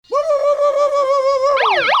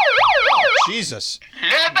Jesus.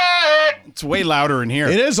 It's way louder in here.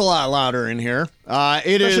 It is a lot louder in here.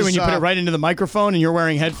 Especially when you put it right into the microphone and you're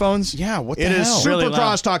wearing headphones. Yeah, what the It hell? is Super Really loud.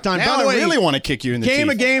 Crosstalk time. Now By the I way, really want to kick you in the Game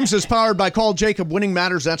teeth. of Games is powered by Call Jacob. Winning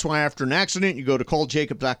matters. That's why after an accident, you go to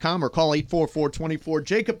calljacob.com or call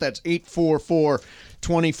 844-24-JACOB. That's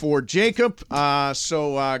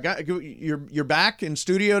 844-24-JACOB. You're back in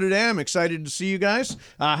studio today. I'm excited to see you guys.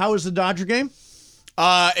 How was the Dodger game?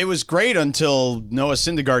 It was great until Noah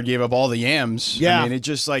Syndergaard gave up all the yams. Yeah. I mean, it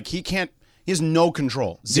just like he has no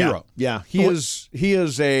control. Zero. Yeah. He is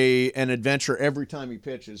an adventure every time he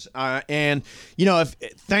pitches. And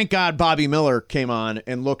thank God Bobby Miller came on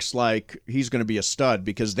and looks like he's going to be a stud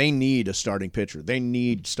because they need a starting pitcher. They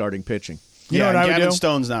need starting pitching. You know what I would Gavin do?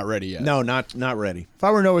 Stone's not ready yet. No, not ready. If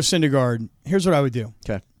I were Noah Syndergaard, here's what I would do.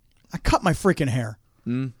 Okay. I cut my freaking hair.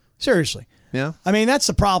 Seriously. Yeah. I mean, that's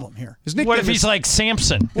the problem here. His nickname What if is- he's like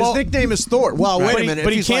Samson? His nickname is Thor. Well, wait a minute.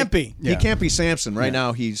 But If he he's can't like- be. He can't be Samson. Right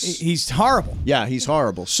now, He's horrible. he's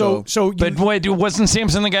horrible. So But wait, wasn't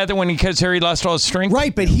Samson the guy that when he cut his hair, he lost all his strength?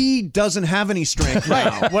 right, but he doesn't have any strength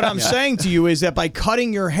now. what I'm saying to you is that by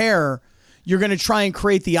cutting your hair, you're going to try and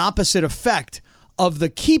create the opposite effect of the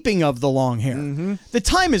keeping of the long hair. The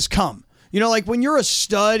time has come. Like when you're a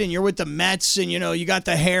stud and you're with the Mets and you got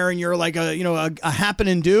the hair and you're like a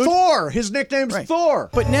happening dude. Thor. His nickname's Thor.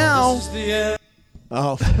 But now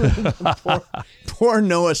Oh, poor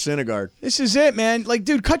Noah Syndergaard. this is it, man. Like,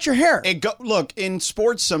 dude, cut your hair. Look, in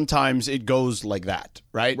sports sometimes it goes like that,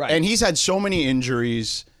 right? Right. And he's had so many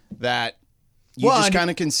injuries that you Well, just and- kind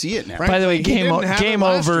of can see it now. By the way, He game didn't have it game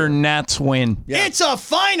last over. year. Nats win. It's a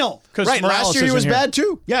final. Right, last year he was bad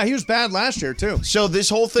too. Yeah, he was bad last year too. So this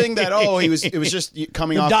whole thing that it was just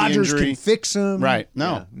coming The off Dodgers the injury. can fix him. Right.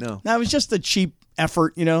 No. No. That was just a cheap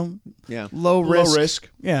effort, Yeah. low risk. Low risk.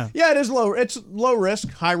 Yeah. Yeah, it is low. It's low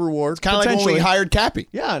risk, high reward. Kind of like when we Potentially. hired Cappy.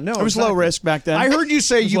 Yeah, no. It was low risk back then. I heard you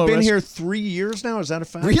say It was you've low been risk. here 3 years now. Is that a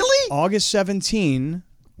fact? Really? August 17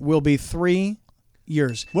 will be 3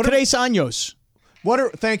 years. Today's años.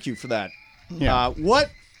 Thank you for that. Yeah.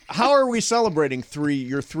 How are we celebrating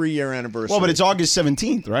your 3-year anniversary? Well, but it's August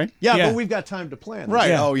 17th, right? Yeah, Yeah. but we've got time to plan. Right.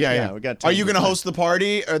 Yeah. Oh, yeah. we got time Are you to going to plan. host the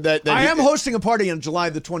party? Or that I am hosting a party on July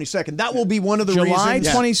the 22nd. That will be one of the July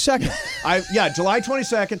reasons. 22nd. July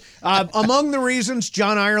 22nd. Among the reasons,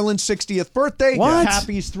 John Ireland's 60th birthday. What?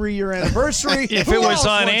 Happy's 3-year anniversary. If Who it was else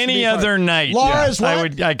on wants to any be part- other night, Laura's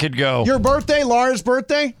what? I could go. Your birthday, Laura's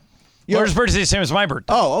birthday? Laura's birthday is the same as my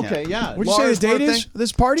birthday. Oh, okay, yeah. What'd you say the date is for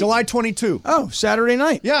this party? July 22. Oh, Saturday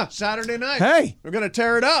night. Yeah, Saturday night. Hey. We're going to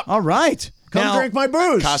tear it up. All right. Come drink my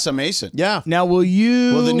booze. Casa Mason. Yeah. Now, will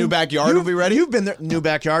you... Will the new backyard will be ready? You've been there. New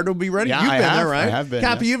backyard will be ready. Yeah, You've I been have. there, right? I have been,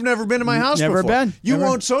 Cappy, yes. you've never been to my house Never before. been. You Never.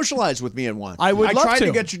 won't socialize with me in one. I would love tried to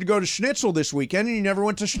to. get you to go to Schnitzel this weekend, and you never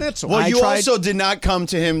went to Schnitzel. Well, I you tried- also did not come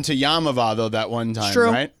to him to Yamava, though, that one time, It's true.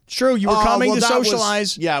 right? It's true. You were Oh, coming well, to that was-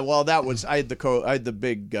 socialize. I had the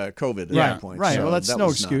big COVID at that point. right. so Well, that's that no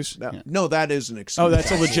was not- excuse. No, that is an excuse. Oh,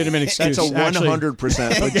 that's a legitimate excuse. That's a actually.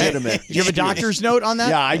 100% legitimate. Do you have a doctor's note on that?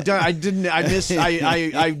 Yeah, I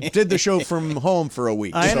did the show from home for a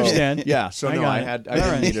week. I so- understand. Yeah, so I no, got I it.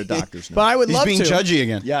 didn't need a doctor's note. But I would He's love being to. judgy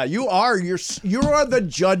again. Yeah, you are. You are the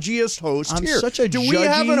judgiest host I'm here. such a Do we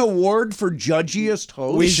have judgy- an award for judgiest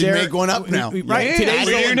host? We should make one up now. Right. Yeah. Today's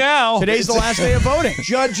We the- do now. Today's the last day of voting.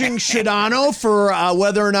 Judging Shadano for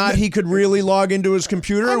whether or not he could really log into his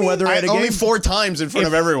computer and whether at a only game. 4 times in front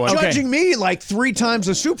of everyone. Okay. Judging me like 3 times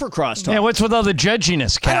a Supercross time. Yeah, what's with all the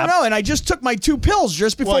judginess, I Cap? don't know, and I just took my 2 pills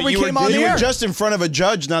just before Well, we you came were, on you the were air. just in front of a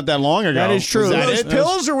judge not that long ago. That is true. Was Were that those it?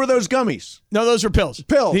 pills or were those gummies? No, those are pills.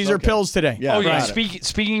 Pills, These are okay. pills today. Yeah. Oh, yeah. got it.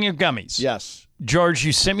 Speaking of gummies, Yes. George,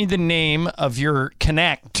 you sent me the name of your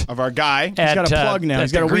Connect. Of our guy. At, got a plug now. at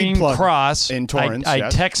He's got the a weed Green plug. Cross In Torrance, I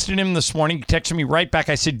yes. texted him this morning. He texted me right back.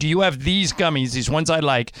 I said, "Do you have these gummies? These ones I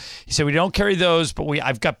like?" He said, "We don't carry those, but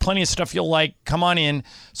I've got plenty of stuff you'll like. Come on in."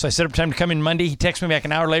 So I set up time to come in Monday. He texted me back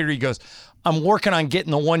an hour later. He goes, "I'm working on getting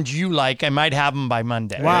the ones you like. I might have them by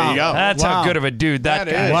Monday." Wow. There you go. That's Wow. how good of a dude that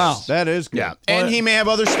guy is. Wow. That is good. Yeah. And he may have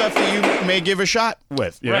other stuff that you may give a shot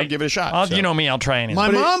with. You know, Right. give it a shot. Well, so. you know me. I'll try anything. My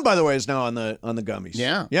mom, by the way, is now on the gummies.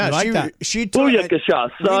 Yeah. Yeah. You like that? She told Booyaka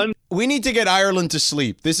shot, son. We need to get Ireland to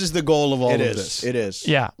sleep. This is the goal of all It of is. this. It is.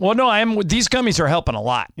 Yeah. Well, no, these gummies are helping a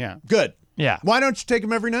lot. Yeah. Good. Yeah. Why don't you take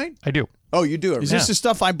them every night? I do. Oh, you do. Every Is night. this the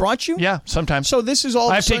stuff I brought you? Yeah, sometimes. So this is all I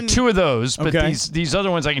of a have to sudden... take 2 of those, but Okay. these other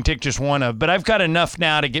ones I can take just 1 of. But I've got enough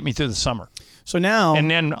now to get me through the summer. So now, And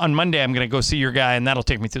then on Monday, I'm going to go see your guy, and that'll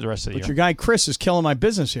take me through the rest of the but year. your guy Chris is killing my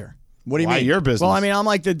business here. What do you Why mean? your business? Well, I mean, I'm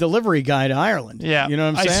like the delivery guy to Ireland. Yeah, You know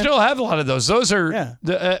what I'm saying? I still have a lot of those. Those are Yeah.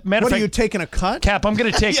 the matter of What are fact. you taking a cut? Cap, I'm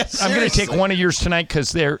going to take Yeah, I'm going to take seriously. one of yours tonight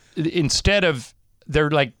because they're instead of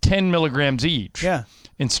they're like 10 milligrams each. Yeah.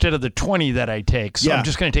 Instead of the 20 that I take. So Yeah. I'm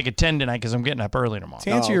just going to take a 10 tonight because I'm getting up early tomorrow.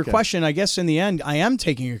 To answer your okay. question, I guess in the end, I am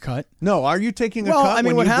taking a cut. No, are you taking a Well, cut I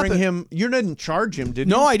mean, when what you bring happened- him? You didn't charge him, did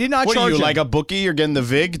you? No, I did not What charge are you, him. like a bookie? You're getting the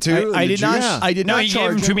VIG too? I The did not. juice? Yeah. I did No, not he gave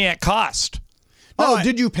charge them to him. me at cost. Oh, I-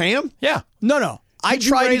 did you pay him? Yeah. No. I Did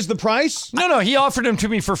you tried raise the price? No, he offered them to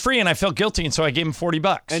me for free, and I felt guilty, and so I gave him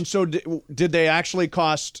 $40. And so did they actually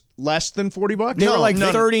cost less than $40? They were like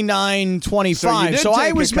no. $39.25. So you did I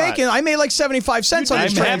take was a cut. making. I made like 75 cents on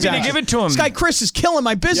did. this I'm happy to transaction. give it to him. This guy Chris is killing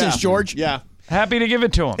my business, George. Yeah. Happy to give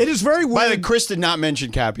it to him. It is very By the weird. way, Chris did not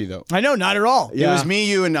mention Cappy though. I know, not at all. Yeah. It was me,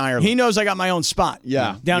 you, and Ireland. He knows I got my own spot.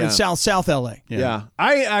 Yeah, Down yeah. in South LA. Yeah.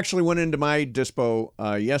 I actually went into my dispo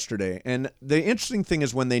yesterday, and the interesting thing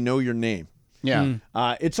is when they know your name. Yeah.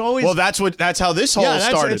 It's always Well, that's how this all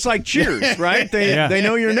started. It's like Cheers, right? They Yeah. they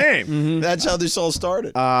know your name. That's how this all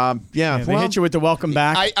started. Yeah, They hit you with the welcome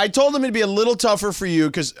back. I told him it'd be a little tougher for you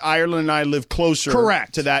because Ireland and I live closer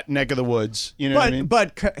Correct. to that neck of the woods. You know what I mean?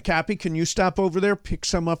 but Cappy, can you stop over there, pick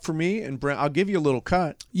some up for me, and I'll give you a little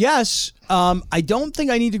cut. Yes. I don't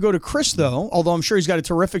think I need to go to Chris, though, although I'm sure he's got a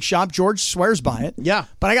terrific shop. George swears by it. Yeah.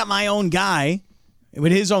 But I got my own guy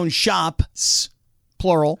with his own shop,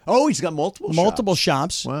 plural, Oh, he's got multiple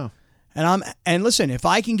shops. Wow. And listen, if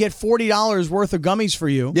I can get $40 worth of gummies for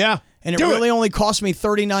you, Yeah. and it Do really only cost me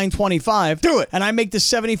 $39.25, Do it. and I make the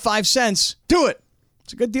 75 cents, Do it.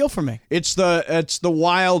 it's a good deal for me. It's the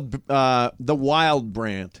wild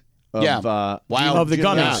brand. Of, Yeah. Wild Of the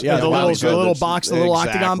gummies, Yeah, the little box, the little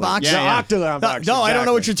Exactly. octagon box. The Yeah. octagon box. No, I don't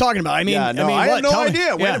know what exactly. you're talking about. I mean, Yeah, no, I mean, I what? had no Tell me.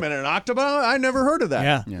 idea. Wait Yeah. a minute, an octagon? I never heard of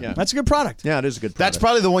that. Yeah. That's a good product. Yeah, it is a good product. That's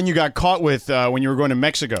probably the one you got caught with when you were going to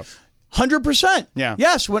Mexico. 100%. Yeah.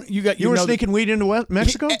 Yes. When you got you were know, sneaking weed into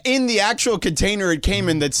Mexico? In the actual container it came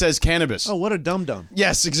in that says cannabis. Oh, what a dum-dum.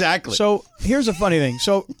 Yes, exactly. So here's a funny thing.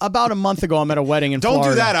 So about a month ago, I'm at a wedding in Don't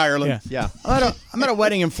Florida. do that, Ireland. Yeah. I'm at a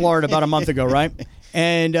wedding in Florida about a month ago, right?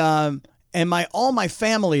 And all my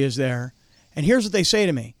family is there. And here's what they say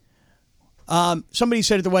to me. Somebody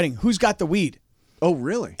said at the wedding, "Who's got the weed?" Oh,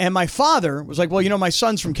 really? And my father was like, "Well, my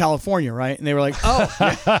son's from California, right?" And they were like,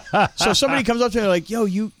 "Oh." So somebody comes up to me like, "Yo,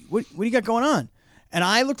 what do you got going on?" And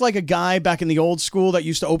I looked like a guy back in the old school that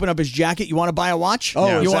used to open up his jacket. You want to buy a watch? Oh,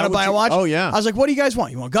 is you that want to what buy a you- watch? oh, yeah. I was like, "What do you guys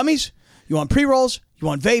want? You want gummies? You want pre-rolls? You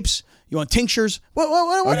want vapes? You want tinctures? What?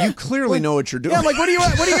 Oh, you clearly know what you're doing. Yeah, I'm like, what do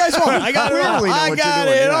you guys want? I got it all. Clearly know I what you're got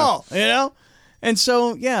doing, it yeah. all. And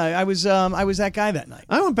so I was that guy that night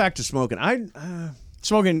I went back to smoking.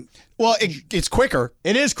 smoking. well, it's quicker.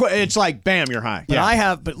 It is. It's like bam, you're high.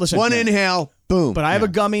 But listen, One inhale, boom. But I have a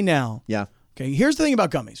gummy now. Yeah. Okay. Here's the thing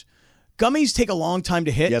about gummies. Gummies take a long time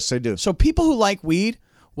to hit. Yes, they do. So people who like weed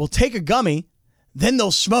will take a gummy, then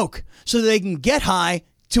they'll smoke so that they can get high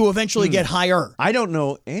to eventually get higher. I don't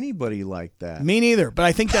know anybody like that. Me neither, but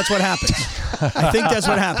I think that's what happens. I think that's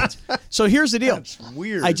what happens. So here's the deal. That's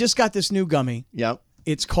weird. I just got this new gummy. Yep.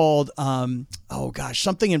 It's called,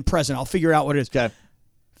 something in present. I'll figure out what it is. Okay.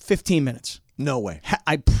 15 minutes. No way.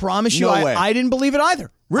 I promise you, No way. I didn't believe it either.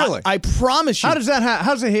 Really? I promise you. How does that?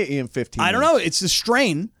 How does it hit you in 15? I don't know. It's the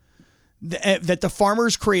strain that the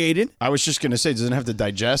farmers created. I was just going to say, doesn't it have to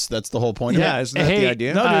digest? That's the whole point Yeah, of it. isn't that Hey, the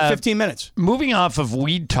idea? No, dude, 15 minutes. Moving off of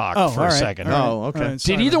weed talk Oh, for all a right. second. Oh, okay. All right, Did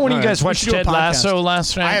sorry. either one of you All guys right. watch We should do a Ted Lasso podcast.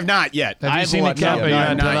 last night? I have not yet. Have you I've seen it, watched- Cap? no, Are you no,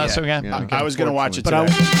 on not Ted Lasso yet. again? Yeah. I was going to watch it But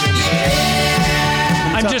today.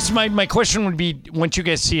 I'm just my question would be, once you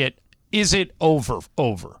guys see it, is it over?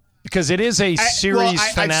 Because it is a series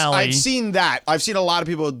finale. I've seen that. I've seen a lot of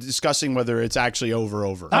people discussing whether it's actually over.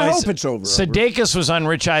 I hope it's over. Sudeikis was on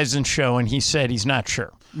Rich Eisen's show, and he said he's not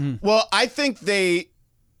sure. Well, I think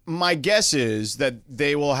my guess is that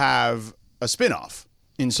they will have a spinoff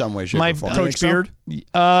in some way, shape, or form. Coach Beard.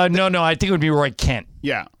 No, I think it would be Roy Kent.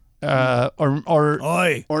 Yeah. Or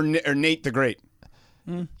Oi. Or Nate the Great.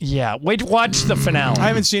 yeah. Wait, watch the finale. I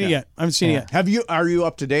haven't seen it yet. I haven't seen it yet. Are you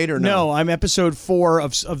up to date or no? No, I'm episode 4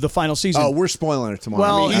 of the final season. Oh, we're spoiling it tomorrow.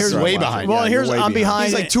 Well, I mean, here's- that's way right. behind. Well, Yeah, here's you're way I'm behind.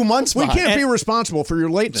 He's like 2 months We behind. can't be responsible for your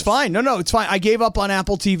lateness. It's fine. No, it's fine. I gave up on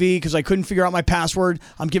Apple TV because I couldn't figure out my password.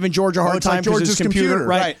 I'm giving George a hard it's like time because his George's computer, computer.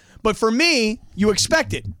 right? Right. But for me, you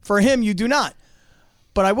expect it. For him, you do not.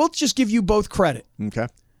 But I will just give you both credit. Okay.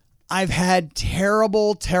 I've had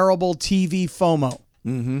terrible TV FOMO.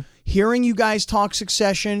 Mm-hmm. Hearing you guys talk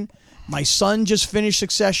Succession. My son just finished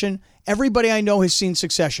Succession. Everybody I know has seen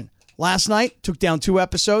Succession. Last night, took down 2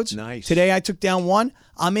 episodes. Nice. Today, I took down 1.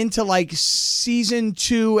 I'm into like season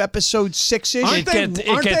 2, episode 6-ish.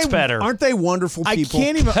 It gets better. Aren't they wonderful I people?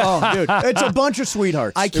 can't even. Oh, dude. It's a bunch of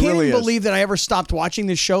sweethearts. I It can't really even is. believe that I ever stopped watching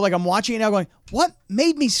this show. Like, I'm watching it now going, what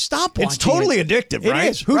made me stop watching It's totally it? addictive, It right?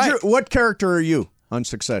 is, right. What character are you? on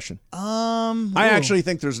Succession? I I actually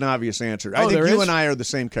think there's an obvious answer. I think there you is? and I are the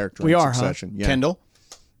same character We on are, huh? Succession. Yeah. Kendall?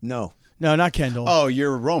 No. No, not Kendall. Oh,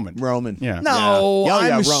 you're Roman. Roman. Yeah. No, Yeah. Oh, yeah, I'm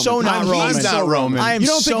Roman. so not He's Roman. not Roman. I am You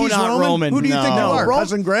don't so think he's not Roman? Who do you think No. you are? Ro-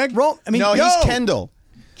 Cousin Greg? I mean, No, No. he's Kendall.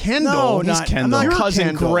 Kendall. No, He's not, I'm Kendall. not You're cousin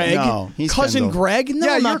Kendall. Greg. No, he's cousin Kendall. Greg? No,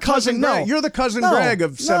 Yeah, I'm you're not cousin. Greg. No, You're the cousin No. Greg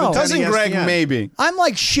of No. 710 Cousin Greg, ESPN. maybe. I'm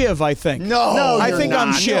like Shiv, I think. No, I you're think I'm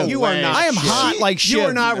not. Shiv. You are not I am Shiv. hot like Shiv. You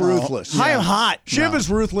are not ruthless. I am hot. Shiv is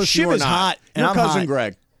ruthless. Shiv you are is not. hot, and You're I'm cousin hot.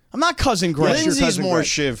 Greg. I'm not cousin Greg. Yes, you're Lindsay's cousin more Greg.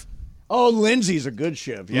 Shiv. Oh, Lindsay's a good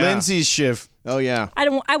Shiv. Yeah. Lindsay's Shiv. Oh yeah.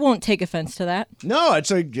 I won't take offense to that. No,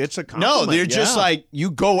 it's a compliment. No, they're just yeah. like,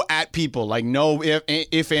 you go at people, like no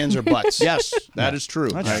if ands, or buts. Yes, that is true.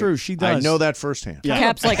 That's true. She does. I know that firsthand.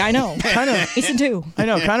 Cap's like, I know. Kind of. Listen too. I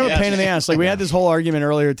know, kind of a pain in the ass. Like we had this whole argument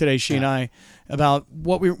earlier today, she and I, about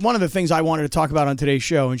one of the things I wanted to talk about on today's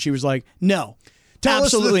show, and she was like, "No, Tell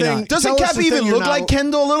us the absolutely thing- not." Doesn't Tell us Cap the even thing you're look not- like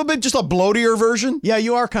Kendall a little bit? Just a bloatier version? Yeah,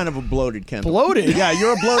 you are kind of a bloated Kendall. Bloated? Yeah,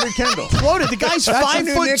 you're a bloated Kendall. Bloated. The guy's That's 5'2",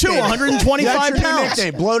 your new nickname. 125 That's your new pounds.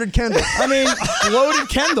 nickname, bloated Kendall. I mean, bloated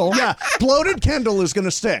Kendall. Yeah, bloated Kendall is going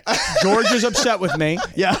to stick. George is upset with me.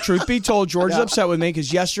 Yeah. Truth be told, George is upset with me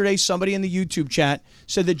because yesterday somebody in the YouTube chat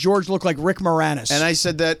said that George looked like Rick Moranis. And I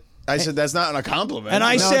said that's not a compliment. And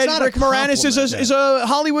I No, said it's not a Rick Moranis compliment. is a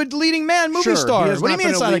Hollywood leading man movie Sure, star. he has What do you not mean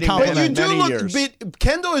it's been a not a leading man. But compliment? you do many look. years. But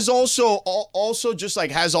Kendall is also just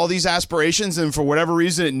like has all these aspirations, and for whatever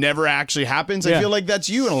reason, it never actually happens. Yeah. I feel like that's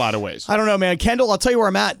you in a lot of ways. I don't know, man. Kendall, I'll tell you where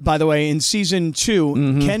I'm at, by the way. In season 2,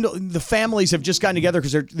 Mm-hmm. Kendall, the families have just gotten together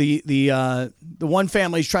because the one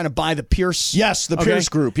family is trying to buy the Pierce. Yes, the Pierce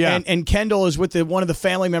group, yeah. And Kendall is with one of the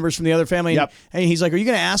family members from the other family. Yep. And he's like, "Are you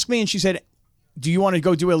going to ask me?" And she said, "Do you want to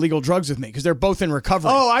go do illegal drugs with me?" Because they're both in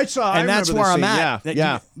recovery. Oh, I saw. And that's where I'm at.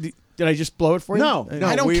 Yeah. Did I just blow it for you? No,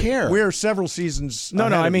 I don't care. We're several seasons. No,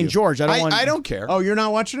 ahead I of mean you. George. I don't want. I don't care. Oh, you're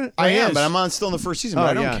not watching it? I am, is. but I'm still in the first season.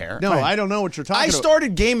 But I don't care. No, I don't know what you're talking I about.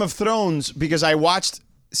 started Game of Thrones because I watched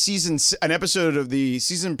an episode of the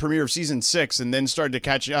season premiere of season 6, and then started to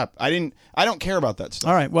catch up. I don't care about that stuff.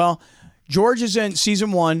 All right. Well, George is in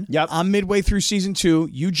season 1. Yep. I'm midway through season 2.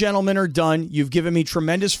 You gentlemen are done. You've given me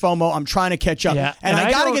tremendous FOMO. I'm trying to catch up. Yeah, And and I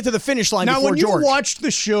got to don't- get to the finish line Now, before when George. you watch the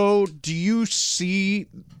show, do you see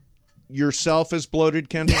yourself as bloated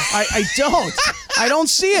Kendall? I don't. I don't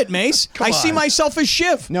see it, Mace. I see myself as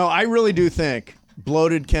Shiv. No, I really do think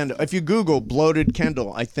bloated Kendall. If you Google bloated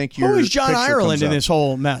Kendall, I think your Who is John picture Ireland comes in up. this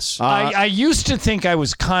whole mess? I used to think I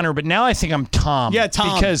was Connor, but now I think I'm Tom. Yeah,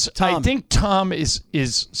 Tom. Because I Tom. think Tom is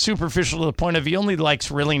superficial to the point of he only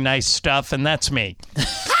likes really nice stuff, and that's me.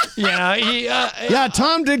 You know, Yeah,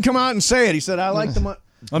 Tom did come out and say it. He said, "I like the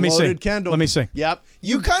Let me see. bloated Kendall." Let me see. Yep.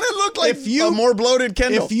 You kind of look like If you- a more bloated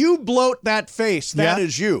Kendall. If you bloat that face, that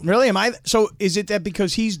is you. Really? Am I? So is it that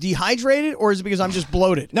because he's dehydrated, or is it because I'm just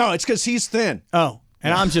bloated? No, it's because he's thin. Oh,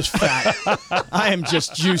 and I'm just fat. I am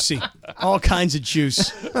just juicy. All kinds of juice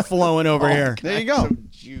flowing over here. There you go.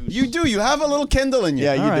 You do. You have a little Kendall in you.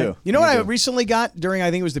 Yeah, you All right. do. You know what I recently got during, I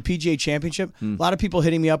think it was the PGA Championship? A lot of people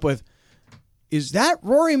hitting me up with, is that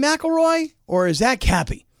Rory McIlroy or is that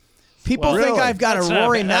Cappy? People think I've got a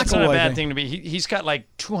Rory McIlroy That's not a bad thing to be. He's got like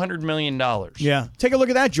 $200 million. Yeah. Take a look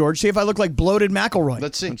at that, George. See if I look like bloated McIlroy.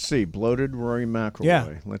 Let's see. Let's see, bloated Rory McIlroy. Yeah.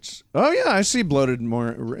 Oh yeah, I see bloated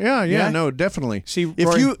more. Yeah, Yeah? no, definitely. See, if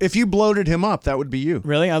Rory- if you bloated him up, that would be you.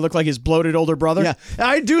 Really? I look like his bloated older brother? Yeah,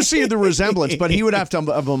 I do see the resemblance, but he would have to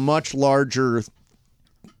have a much larger.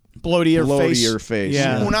 Bloatier face.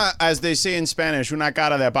 Yeah. Una, as they say in Spanish, una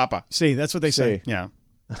cara de papa. See, that's what they say. See. Yeah.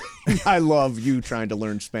 I love you trying to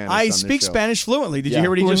learn Spanish. I on this speak show. Spanish fluently. Did you Yeah. hear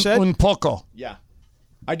what he just said? Un poco. Yeah,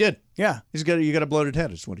 I did. Yeah. You got a bloated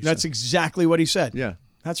head. Is what he That's said. exactly what he said. Yeah.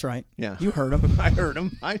 That's right. Yeah. You heard him. I heard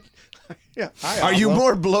him. Are you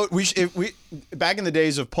more bloated? If we back in the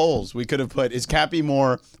days of polls, we could have put: is Cappy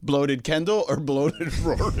more bloated Kendall or bloated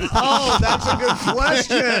Rory? Oh, that's a good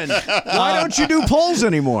question. Why don't you do polls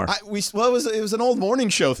anymore? It was an old morning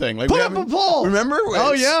show thing. Like Put we up a haven't- poll. Remember?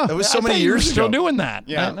 Oh, yeah. that was I so thought many you were years still ago. doing that.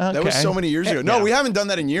 Yeah, that was Okay. so many years ago. No, we haven't done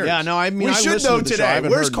that in years. Yeah, no, I mean, we I should listened know to the show. I today.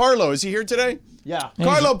 haven't Where's heard- Carlo? Is he here today? Yeah.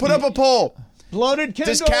 Carlo, put up a poll. Bloated Kendall.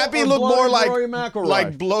 Does Cappy or look more bloated like Rory McIlroy?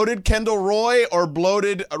 like bloated Kendall Roy or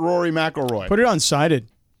bloated Rory McIlroy? Put it on sided.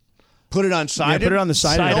 Put it on Yeah, sided? put it on the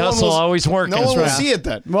sided. Side No one hustle will- always working. No one will right. see it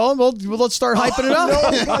then. Well, let's start hyping it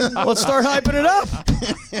up. Let's start hyping it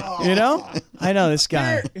up. You know? I know this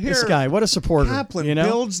guy. This Here. guy. What a supporter. Kaplan you know?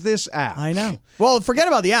 builds this app. I know. Well, forget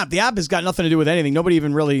about the app. The app has got nothing to do with anything. Nobody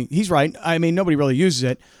even really, he's right. I mean, nobody really uses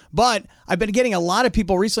it. But I've been getting a lot of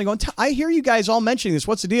people recently going, I hear you guys all mentioning this.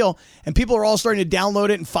 What's the deal? And people are all starting to download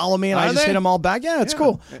it and follow me, and Are I just they? hit them all back. Yeah, it's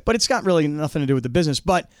cool. But it's got really nothing to do with the business.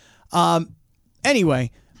 But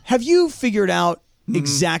Anyway, have you figured out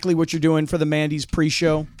exactly what you're doing for the Mandy's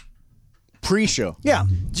pre-show? Pre-show. Yeah.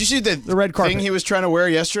 Did you see the red carpet thing he was trying to wear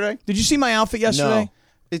yesterday? Did you see my outfit yesterday? No.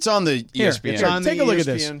 It's on the Here, ESPN. It's on take the a look at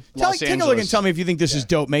this. ESPN. Los Take a look and Angeles. tell me if you think this is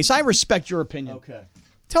dope, Mace. I respect your opinion. Okay.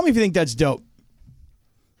 Tell me if you think that's dope.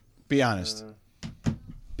 Be honest.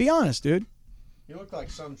 Be honest, dude. You look like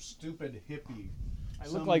some stupid hippie. I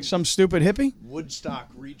look like some stupid hippie. Woodstock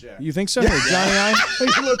reject. You think so? Or Johnny I?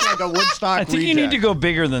 You look like a Woodstock I think you need to go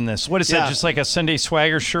bigger than this. What is Yeah. that? Just like a Sunday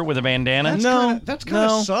Swagger shirt with a bandana? That's kind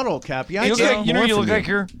of subtle, Cappy. You look like, you look like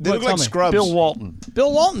you're They look Tell like me. scrubs. Bill Walton.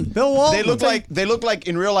 Bill Walton. Bill Walton. They look like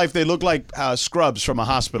in real life they look like scrubs from a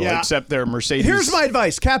hospital, Yeah. except they're Mercedes. Here's my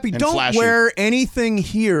advice, Cappy. and Don't flashy. wear anything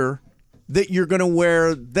here that you're going to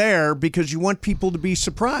wear there because you want people to be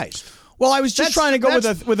surprised. Well, I was just That's- trying to go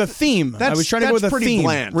that's- with a theme. I was trying to go with that's a pretty theme.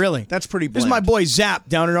 bland. Really, That's pretty This is my bland. boy Zap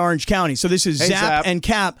down in Orange County. So this is Hey, Zap Zap. and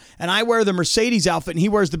Cap, and I wear the Mercedes outfit, and he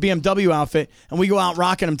wears the BMW outfit, and we go out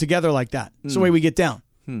rocking them together like that. That's the way we get down.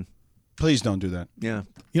 Please don't do that. Yeah.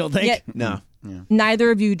 You don't think? Yet No.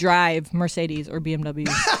 neither of you drive Mercedes or BMW.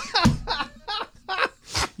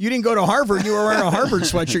 You didn't go to Harvard. You were wearing a Harvard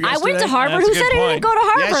sweatshirt yesterday. I went to Harvard. That's a Who good said I didn't point. go to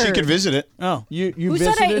Harvard? Yeah, she could visit it. Oh, You Who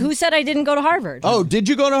visited? said I didn't go to Harvard? Oh, did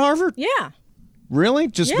you go to Harvard? Yeah. Really?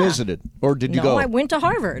 Just Yeah. visited, or did you No, go? I went to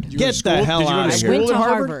Harvard. Get the hell out I of here. went to at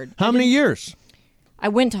Harvard? Harvard. How many years? I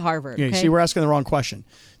went to Harvard. yeah. okay? See, we're asking the wrong question.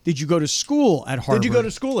 Did you go to school at Harvard? Did you go to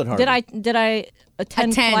school at Harvard? Did I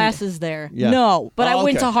attend classes there? Yeah. No, but Oh, I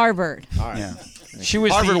went okay. to Harvard. Yeah. She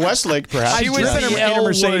was Harvard the, Westlake, perhaps. She I've was driven the in a Elle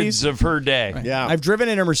Mercedes. Woods of her day. Yeah. I've driven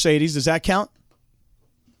in a Mercedes. Does that count?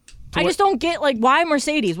 I just don't get like why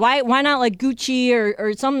Mercedes? Why not like Gucci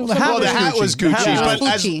or some? the some hat Well, other- the hat was Gucci, hat but was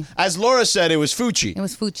Fucci. as Laura said, it was Fucci. It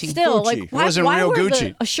was Fucci. Still, Gucci. like It why, wasn't why real wear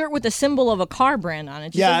Gucci. a shirt with a symbol of a car brand on it?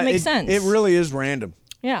 It just doesn't make sense. It really is random.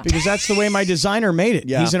 yeah. Because that's the way my designer made it.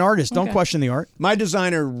 Yeah. He's an artist. Don't Okay. question the art. My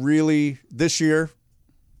designer really this year.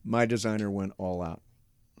 My designer went all out.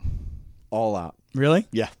 All out. Really?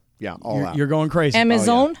 Yeah. Yeah. All out. You're going crazy.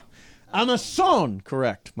 Amazon. Amazon.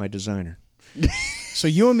 Correct. My designer. So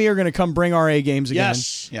you and me are going to come bring our A games again.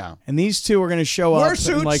 Yes. Yeah. And these two are going to show up Wear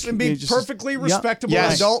suits and be you just- perfectly Yep. respectable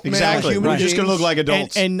Yes, adult male exactly. human We're just going to beings. look like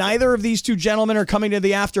adults. And neither of these two gentlemen are coming to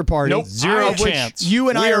the after party. Nope, zero of which chance. You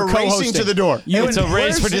and we I are are co-hosting. racing to the door. You It's a and-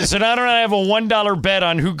 race for this. So now I have a $1 bet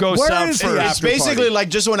on who goes Where out is the first. It's after basically party? like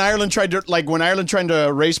just when Ireland tried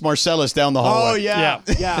to race Marcellus down the hallway. Oh yeah.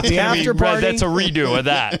 Yeah. Yeah. The after party That's a redo of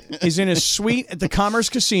that. is in a suite at the Commerce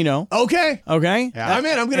Casino. Okay. Okay? I'm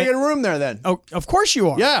in. I'm going to get a room there then. Oh, of course you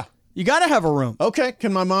are. Yeah. You got to have a room. Okay.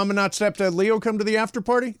 Can my mom and not stepdad Leo come to the after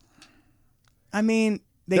party? I mean,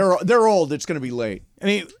 They're old. It's going to be late.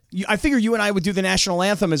 I figure you and I would do the national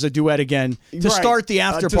anthem as a duet again to Right. start the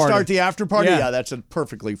after To party. start the after party? Yeah. Yeah, that's a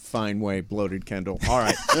perfectly fine way, Bloated Kendall. All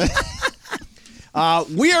right.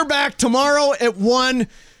 We are back tomorrow at 1.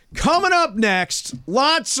 Coming up next,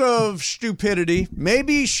 lots of stupidity.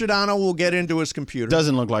 Maybe Shadano will get into his computer.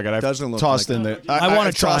 Doesn't look like it. I've Doesn't look tossed like in it. the. I wanna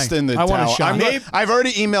I've tossed try. in the I want a towel. shot. I've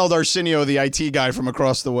already emailed Arsenio, the IT guy from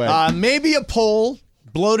across the way. Maybe a poll.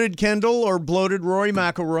 Bloated Kendall or Bloated Rory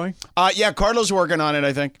McIlroy. Yeah, Carlos working on it.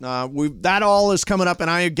 I think. That all is coming up,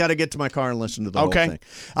 and I got to get to my car and listen to the Okay. whole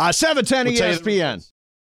thing. 710 We'll tell you- ESPN.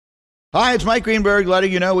 Hi, it's Mike Greenberg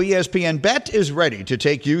letting you know ESPN Bet is ready to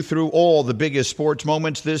take you through all the biggest sports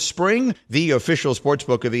moments this spring. The official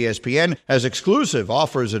sportsbook of ESPN has exclusive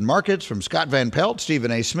offers and markets from Scott Van Pelt,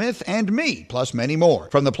 Stephen A. Smith, and me, plus many more.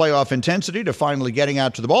 From the playoff intensity to finally getting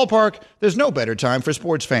out to the ballpark, there's no better time for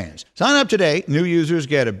sports fans. Sign up today. New users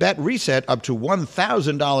get a bet reset up to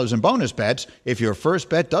 $1,000 in bonus bets if your first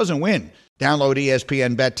bet doesn't win. Download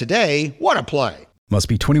ESPN Bet today. What a play. Must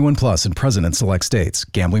be 21 plus and present in select states.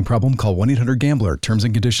 Gambling problem? Call 1-800-GAMBLER. Terms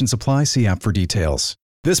and conditions apply. See app for details.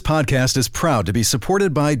 This podcast is proud to be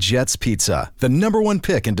supported by Jets Pizza, the #1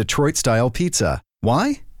 pick in Detroit-style pizza.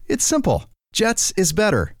 Why? It's simple. Jets is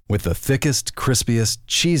better. With the thickest, crispiest,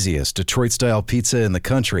 cheesiest Detroit-style pizza in the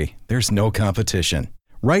country, there's no competition.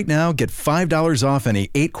 Right now, get $5 off any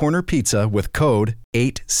 8-corner pizza with code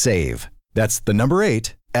 8SAVE. That's the number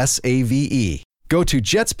 8, SAVE. Go to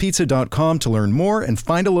jetspizza.com to learn more and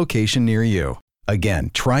find a location near you.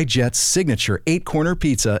 Again, try Jet's signature 8-corner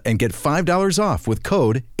pizza and get $5 off with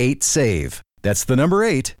code 8SAVE. That's the number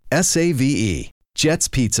 8, SAVE. Jet's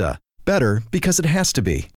Pizza. Better because it has to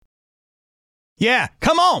be. Yeah,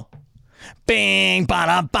 come on. Bing,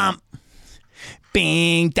 ba-da, bum.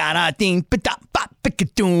 Bing, da-da, ding, ba-da, ba,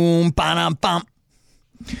 ba-ka-doom, ba-da, bum.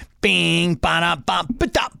 Bing, ba-da, bum,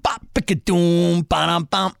 ba-da, ba, ba-ka-doom, ba-da,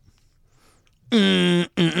 bum.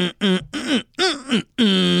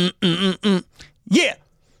 Yeah.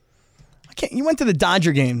 I You went to the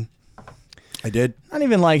Dodger game. I did. Not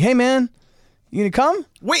even like, hey man, you gonna come?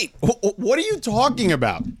 Wait, what are you talking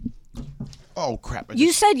about? Oh crap!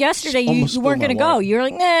 You said yesterday you almost weren't spilled going my to go. water. You were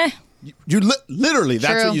like, nah. You literally,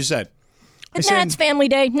 that's True. what you said. Nah, it's family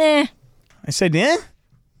day. Nah. I said, yeah,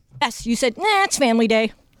 Yes, you said, nah, it's family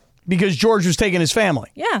day. because George was taking his family.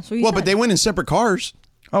 Yeah, so you Well, said. but they went in separate cars.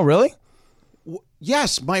 Oh, really?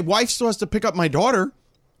 Yes, my wife still has to pick up my daughter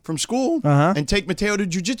from school and take Mateo to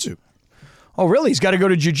jiu-jitsu. Oh, really? He's got to go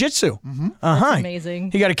to jiu-jitsu. Uh-huh.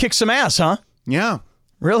 amazing. He got to kick some ass, huh? Yeah.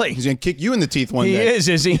 Really? He's going to kick you in the teeth one He day. is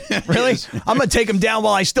he? Really? I'm going to take him down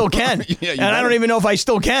while I still can. Yeah, you and I don't better. even know if I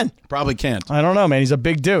still can. Probably can't. I don't know, man. He's a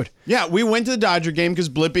big dude. Yeah, we went to the Dodger game because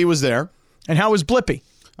Blippi was there. And how was Blippi?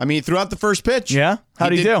 I mean, throughout the first pitch. Yeah?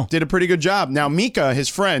 How'd he do? Did a pretty good job. Now, Mika, his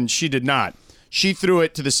friend, she did not. She threw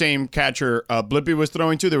it to the same catcher Blippi was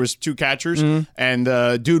throwing to. There was two catchers, and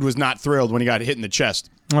the dude was not thrilled when he got hit in the chest.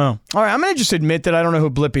 Oh. All right, I'm going to just admit that I don't know who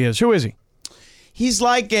Blippi is. Who is he? He's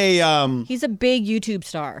like a... He's a big YouTube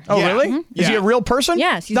star. Oh, Yeah. really? Is he Yeah. a real person?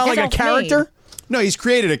 Yes, he's Not like a self-made. character? No, he's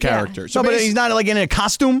created a character. No, but he's not like in a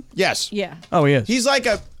costume? Yes. Yeah. Oh, he is. He's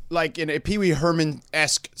like in a Pee Wee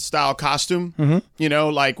Herman-esque style costume. You know,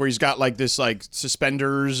 like where he's got like this like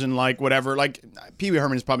suspenders and like whatever. Like Pee Wee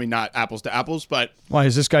Herman is probably not apples to apples, but Why,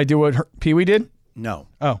 does this guy do what Pee-wee did? no.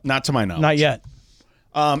 Oh. Not to my knowledge. Not yet.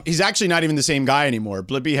 He's actually not even the same guy anymore.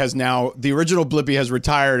 Blippi has now, the original Blippi has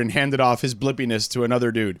retired and handed off his Blippiness to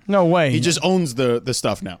another dude. No way. He just owns the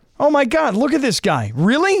stuff now. Oh, my God. Look at this guy.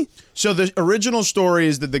 Really? So the original story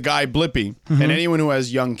is that the guy Blippi, and anyone who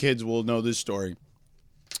has young kids will know this story,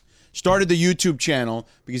 started the YouTube channel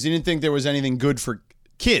because he didn't think there was anything good for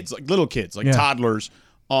kids, like little kids, like Yeah. toddlers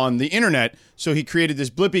on the internet. So he created this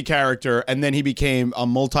Blippi character, and then he became a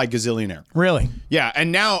multi-gazillionaire. Really? Yeah,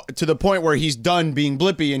 and now to the point where he's done being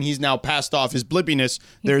Blippi and he's now passed off his Blippiness,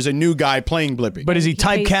 there's a new guy playing Blippi. But is he He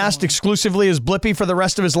pays typecast someone. exclusively as Blippi for the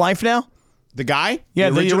rest of his life now? the guy? Yeah,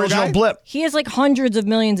 the original guy? Blip. He has like hundreds of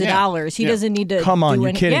millions of Yeah. dollars. He Yeah. doesn't need to. Come on, do you're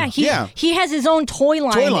any- kidding. Yeah, he has his own toy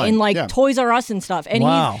line in like yeah. Toys R Us and stuff. And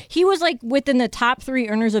Wow. he was like within the top 3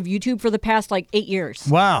 earners of YouTube for the past like 8 years.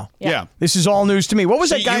 Wow. Yeah. This is all news to me. What was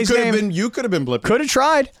that See, guy's you could name? have been. You could have been Blippi. Could have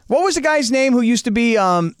tried. What was the guy's name who used to be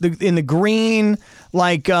in the green,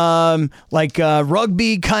 like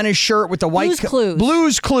rugby kind of shirt with the white Blue's Clues.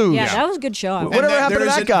 Blue's Clues. Yeah, that was a good show. And Whatever happened to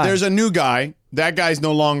there's that guy? There's a new guy. That guy's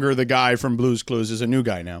no longer the guy from Blue's Clues. There's a new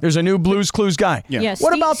guy now. There's a new Blues Clues guy. Yeah. Yeah,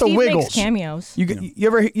 What about the Steve Wiggles? Makes cameos. You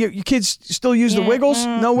ever your kids still use the Yeah, Wiggles?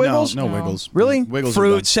 No Wiggles? No Wiggles. Really? Wiggles are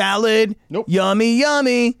Fruit done. salad. Nope. Yummy,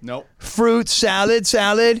 yummy. Nope. Fruit salad.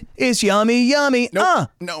 It's yummy, yummy. Nope.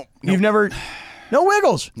 No. You've never. No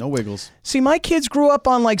Wiggles. No Wiggles. See, my kids grew up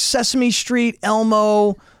on like Sesame Street,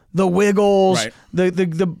 Elmo, the Wiggles, Right.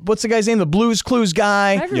 the what's the guy's name? The Blues Clues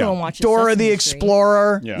guy. Everyone watches Dora the Sesame Street.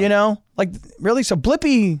 Explorer. Yeah. You know, like really. So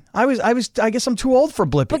Blippi, I guess I'm too old for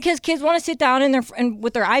Blippi. Because kids want to sit down and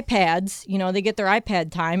with their iPads, you know, they get their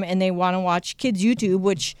iPad time and they want to watch kids YouTube,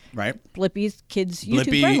 which Right. Blippi's kids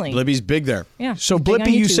YouTube friendly. Blippi's big there. Yeah. So he's big on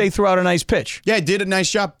Blippi, you YouTube. say threw out a nice pitch, Yeah, did a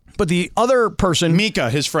nice job. but the other person, Mika,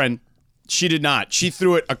 his friend, she did not. She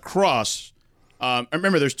threw it across. I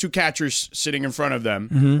remember there's two catchers sitting in front of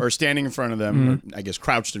them, or standing in front of them, or I guess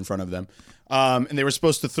crouched in front of them, and they were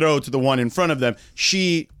supposed to throw to the one in front of them.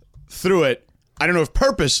 She threw it. I don't know if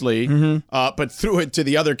purposely, but threw it to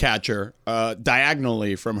the other catcher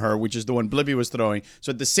diagonally from her, which is the one Blippi was throwing.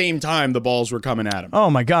 So at the same time, the balls were coming at him. oh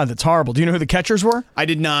my God, that's horrible. Do you know who the catchers were? I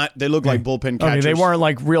did not. They looked like bullpen Okay, catchers. they weren't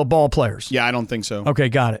like real ball players. Yeah, I don't think so. Okay,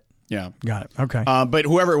 got it. Yeah. Got it. Okay. But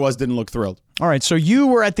whoever it was didn't look thrilled. All right. So you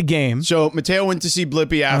were at the game. So Mateo went to see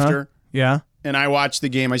Blippi after, Yeah. and I watched the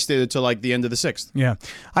game. I stayed until like the end of the 6th. Yeah.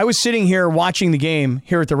 I was sitting here watching the game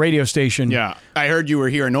here at the radio station. Yeah. I heard you were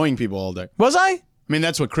here annoying people all day. Was I? I mean,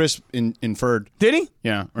 that's what Chris inferred. Did he?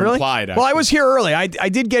 Yeah. Or Really? implied, Well, I actually. was here early. I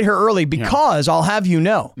did get here early because I'll have you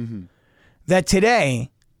know that today,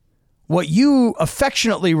 what you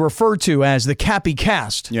affectionately refer to as the Cappy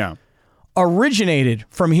Cast Yeah. originated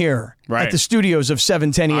from here Right. at the studios of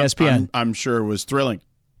 710 ESPN. I'm sure it was thrilling.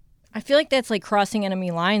 I feel like that's like crossing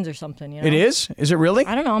enemy lines or something, you know? It is? Is it really?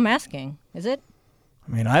 I don't know. I'm asking. Is it?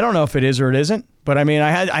 I mean, I don't know if it is or it isn't, but I mean, I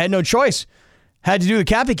had no choice. Had to do the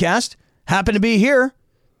Cappy Cast. Happened to be here.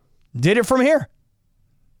 Did it from here.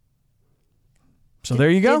 So there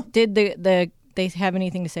you go. Did they have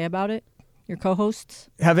anything to say about it? Your co-hosts?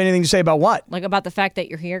 Have anything to say about what? Like about the fact that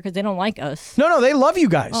you're here because they don't like us. No, they love you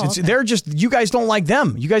guys. Oh, okay. They're just, you guys don't like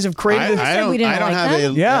them. You guys have created I said we didn't like have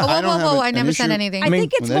them. a Yeah. I don't have Whoa, a- I an never said issue. anything. I mean,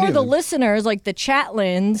 think it's with any more of the them. listeners, like the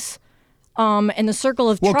Chatlins, and the circle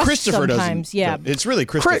of Well, trust Christopher sometimes. doesn't. Yeah. It's really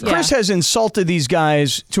Christopher. Chris has insulted these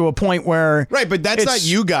guys to a point where Right, but that's it's- not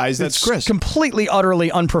you guys. That's it's Chris. completely,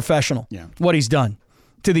 utterly unprofessional. Yeah. What he's done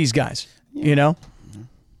to these guys. You know.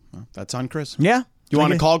 That's on Chris. Yeah. You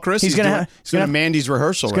want to call Chris? He's gonna He's going to Mandy's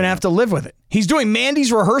rehearsal. He's gonna have to live with it. He's doing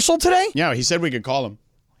Mandy's rehearsal today. Yeah, he said we could call him.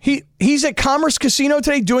 He's at Commerce Casino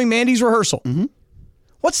today doing Mandy's rehearsal. Mm-hmm.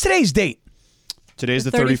 What's today's date? Today's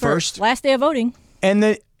the 31st. Last day of voting.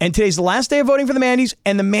 And today's the last day of voting for the Mandys,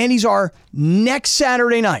 and the Mandys are next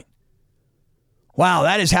Saturday night. Wow,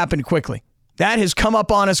 that has happened quickly. That has come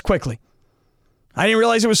up on us quickly. I didn't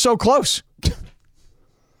realize it was so close.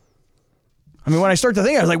 I mean, when I start to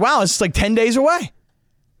think, I was like, wow, it's like 10 days away.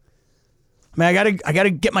 I mean, I gotta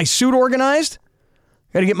get my suit organized.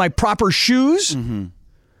 Gotta get my proper shoes. Mm-hmm.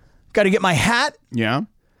 Gotta get my hat. Yeah.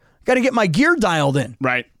 Gotta get my gear dialed in.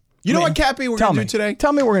 Right. You know what, Cappy, we're going to do today?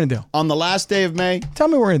 Tell me what we're going to do. On the last day of May, Tell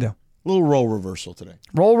me what we're going to do. a little role reversal today.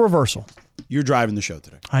 Role reversal. You're driving the show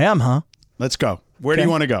today. I am, huh? Let's go. Where do Okay.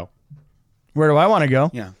 you want to go? Where do I want to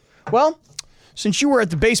go? Yeah. Well, since you were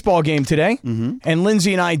at the baseball game today, and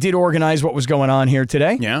Lindsay and I did organize what was going on here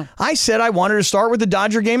today, Yeah. I said I wanted to start with the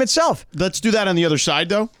Dodger game itself. Let's do that on the other side,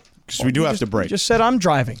 though, because we do have to break. Just said I'm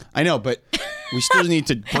driving. I know, but we still need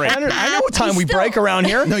to break. I know what time we break around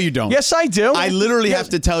here. No, you don't. Yes, I do. I literally have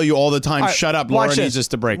to tell you all the time, All right, shut up, watch Laura this. needs us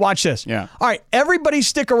to break. Watch this. Yeah. All right, everybody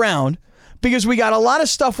stick around because we got a lot of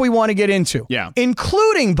stuff we want to get into. Yeah.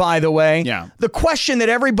 Including, by the way, Yeah. the question that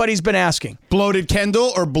everybody's been asking. Bloated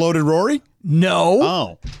Kendall or bloated Rory? No.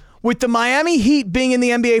 Oh. With the Miami Heat being in the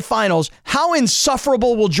NBA Finals, how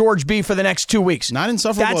insufferable will George be for the next 2 weeks? Not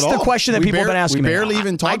insufferable That's at all. the question that We people have been asking we me. barely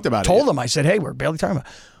even talked about it I told yet. them. I said, hey, we're barely talking about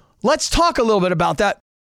it. Let's talk a little bit about that.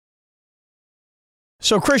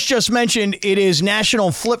 So Chris just mentioned it is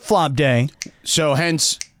National Flip-Flop Day. So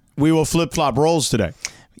hence, we will flip-flop roles today.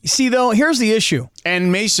 See, though, here's the issue.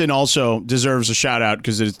 And Mason also deserves a shout-out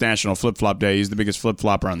because it's National Flip-Flop Day. He's the biggest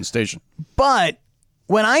flip-flopper on the station. But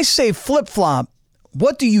when I say flip-flop,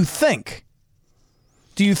 what do you think?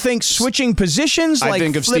 Do you think switching positions? I like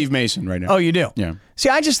think of flip- Steve Mason right now. Oh, you do? Yeah. See,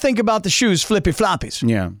 I just think about the shoes, flippy floppies.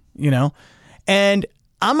 Yeah. You know? And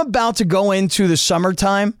I'm about to go into the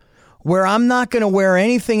summertime where I'm not going to wear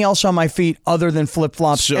anything else on my feet other than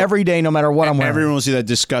flip-flops So- every day, no matter what I'm wearing. Everyone will see that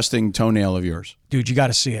disgusting toenail of yours. Dude, you got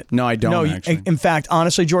to see it. No, I don't, No, actually. in fact,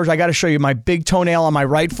 honestly, George, I got to show you my big toenail on my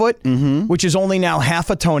right foot, which is only now half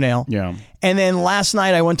a toenail. Yeah. And then last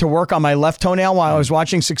night I went to work on my left toenail while I was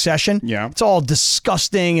watching Succession. Yeah. It's all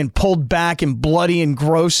disgusting and pulled back and bloody and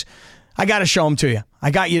gross. I got to show them to you.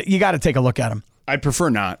 You got to take a look at them. I'd prefer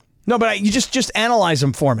not. No, but you just analyze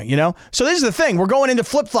them for me, you know? So this is the thing. We're going into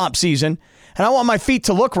flip-flop season, and I want my feet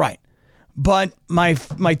to look right. But my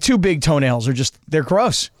two big toenails are they're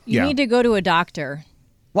gross. You Yeah. need to go to a doctor.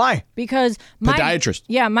 Why? Because Podiatrist.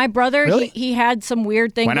 Yeah, my brother, Really? he had some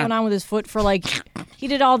weird thing Why not? going on with his foot for he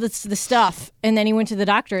did all the stuff, and then he went to the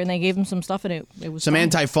doctor, and they gave him some stuff, and it was Some fine.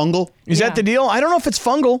 antifungal? Is Yeah. that the deal? I don't know if it's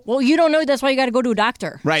fungal. Well, you don't know. That's why you got to go to a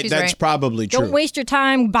doctor. Right, She's that's right. probably true. Don't waste your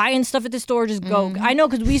time buying stuff at the store. Just go. I know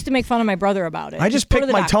because we used to make fun of my brother about it. I just go to pick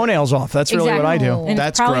the my doctor. toenails off. That's really what I do. And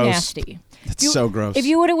That's it's probably gross. nasty. That's so gross. If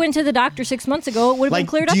you would have went to the doctor 6 months ago, it would have been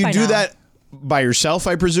cleared do up you by do now. that by yourself,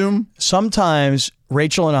 I presume? Sometimes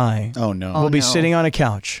Rachel and I Oh, no. will be sitting on a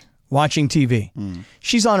couch watching TV.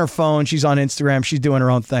 She's on her phone. She's on Instagram. She's doing her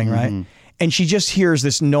own thing, right? And she just hears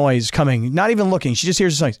this noise coming, not even looking. She just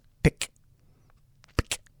hears this noise. Pick,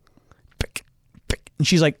 pick, pick, pick. And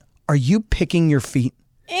she's like, are you picking your feet?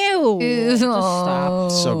 Ew. Just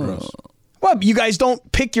stop. So gross. What, you guys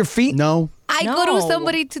don't pick your feet? No. I go to No.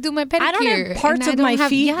 somebody to do my pedicure. I don't have parts and I of don't my have-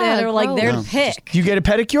 feet yeah, that are like there to gross. pick. You get a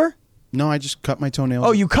pedicure? No, I just cut my toenails.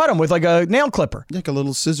 Oh, you cut them with like a nail clipper. Like a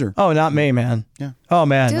little scissor. Oh, not me, man. Yeah. Oh,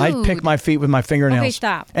 man. I Dude. pick my feet with my fingernails. Okay,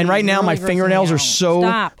 stop. And right now, Really my grossing fingernails me are out. so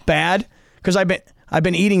Stop. bad because I've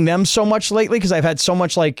been eating them so much lately because I've had so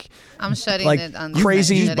much like I'm shutting Like it on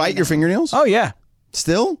crazy- You You just bite your fingernails? oh yeah,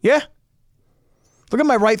 Still? yeah. Look at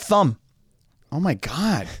my right thumb. Oh, my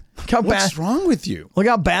God. Look how What's bad. wrong with you? Look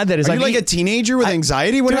how bad that is. Are I've you like a eaten- teenager with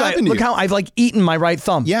anxiety? What Dude, happened to look you? how I've like eaten my right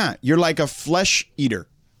thumb. Yeah, you're like a flesh eater.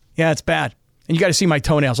 Yeah, it's bad. And you got to see my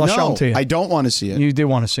toenails. I'll show them to you. I don't want to see it. You do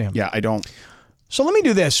want to see them. Yeah, I don't. So let me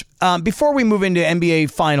do this. Before we move into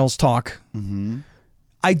NBA Finals talk,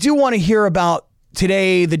 I do want to hear about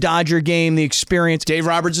today, the Dodger game, the experience. Dave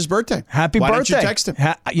Roberts' birthday. Happy Why birthday. don't you text him?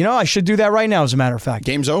 I should do that right now, as a matter of fact.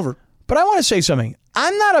 Game's over. But I want to say something.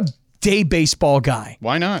 I'm not a day baseball guy.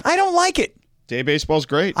 Why not? I don't like it. Day baseball's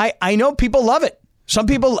great. I know people love it. Some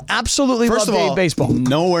people absolutely First love of day all, baseball.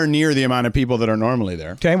 nowhere near the amount of people that are normally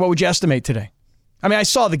there. Okay, what would you estimate today? I mean, I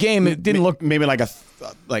saw the game. It didn't look. Maybe like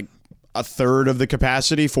a third of the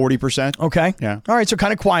capacity, 40%. Okay. Yeah. All right. So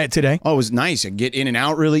kind of quiet today. Oh, it was nice. I get in and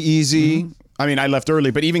out really easy. I mean, I left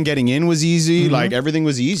early, but even getting in was easy. Like everything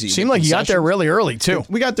was easy. Seemed like you got there really early too.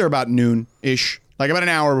 We got there about noon-ish, like about an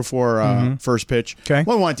hour before first pitch. Okay.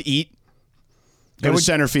 Well, we wanted to eat. Go to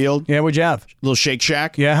center field. Yeah. What'd you have? Little Shake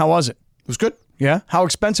Shack. Yeah. How was it? It was good. Yeah. How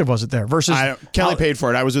expensive was it there versus? Kelly paid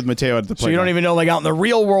for it. I was with Mateo at the So you don't even know, like out in the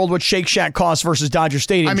real world, what Shake Shack costs versus Dodger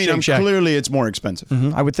Stadium. I mean, Shake Shack. clearly it's more expensive.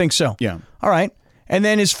 I would think so. Yeah. All right. And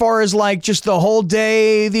then as far as like just the whole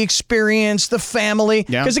day, the experience, the family.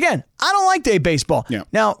 Yeah. Because again, I don't like day baseball. Yeah.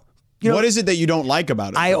 Now, you know, What is it that you don't like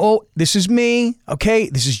about it? this is me. Okay.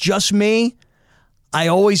 This is just me. I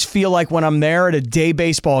always feel like when I'm there at a day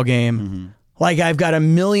baseball game, like I've got a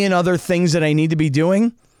million other things that I need to be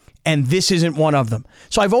doing. And this isn't one of them.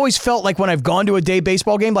 So I've always felt like when I've gone to a day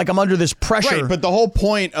baseball game, like I'm under this pressure. Right, but the whole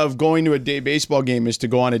point of going to a day baseball game is to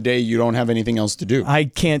go on a day you don't have anything else to do. I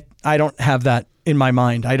don't have that in my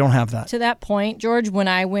mind. I don't have that. To that point, George, when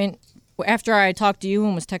I went, after I talked to you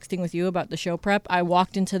and was texting with you about the show prep, I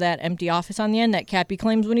walked into that empty office on the end that Cappy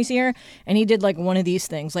claims when he's here, and he did like one of these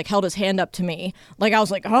things, like held his hand up to me. Like I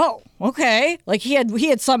was like, oh, okay. Like he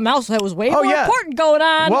had something else that was way more important going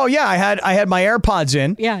on. Well, yeah, I had my AirPods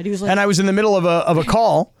in. Yeah, and he was like, and I was in the middle of a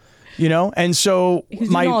call, you know, and so he was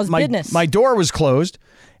doing all his business. my door was closed.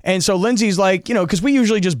 And so Lindsay's like, you know, because we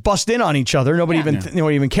usually just bust in on each other. Nobody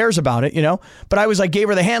even cares about it, you know. But I was like, gave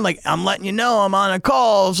her the hand, like, I'm letting you know I'm on a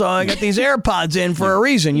call, so I got these AirPods in for a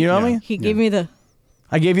reason. You know what I mean? He gave me the.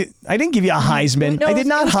 I didn't give you a Heisman. No, I did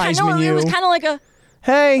not Heisman you. It was kind of like a.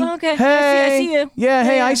 Hey. Okay. Hey. I see you. Yeah.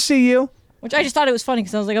 Hey, Yeah. I see you. Which I just thought it was funny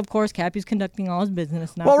because I was like, of course, Cappy's conducting all his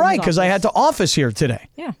business now. Well, right, because I had to office here today.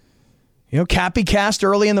 Yeah. You know, Cappy Cast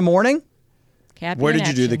early in the morning. Cappy Where in did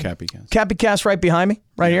you do the action. Cappy Cast? Cappy Cast right behind me,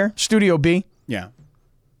 right here. Studio B. Yeah.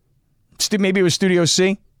 Maybe it was Studio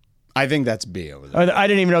C. I think that's B over there. I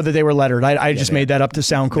didn't even know that they were lettered. I just made that up to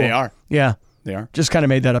sound cool. They are. Yeah. They are. Just kind of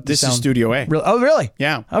made that up to This sound. is Studio A. Oh, really?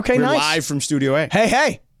 Yeah. Okay, We're nice. live from Studio A.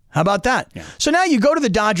 Hey. How about that? Yeah. So now you go to the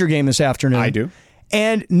Dodger game this afternoon. I do.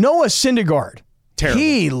 And Noah Syndergaard. Terrible.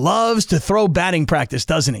 He loves to throw batting practice,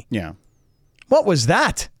 doesn't he? Yeah. What was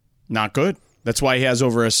that? Not good. That's why he has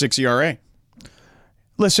over a 6 ERA.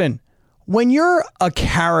 Listen, when you're a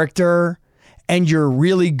character and you're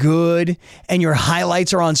really good and your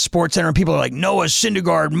highlights are on SportsCenter and people are like, Noah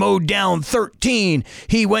Syndergaard mowed down 13.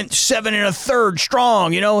 He went 7 1/3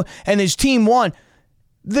 strong, you know, and his team won.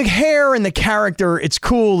 The hair and the character, it's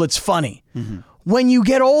cool, it's funny. When you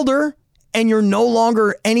get older and you're no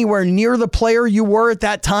longer anywhere near the player you were at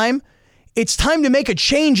that time, it's time to make a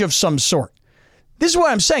change of some sort. This is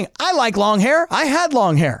what I'm saying. I like long hair. I had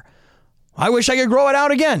long hair. I wish I could grow it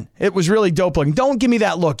out again. It was really dope looking. Don't give me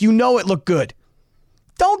that look. You know it looked good.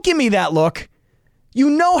 Don't give me that look. You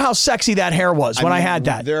know how sexy that hair was when I had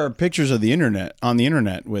that. There are pictures of the internet on the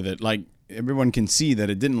internet with it. Like everyone can see that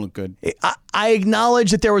it didn't look good. I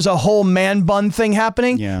acknowledge that there was a whole man bun thing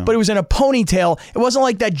happening, but it was in a ponytail. It wasn't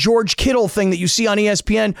like that George Kittle thing that you see on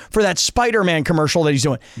ESPN for that Spider-Man commercial that he's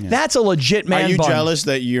doing. Yeah. That's a legit man bun. Are you jealous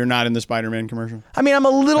that you're not in the Spider-Man commercial? I mean, I'm a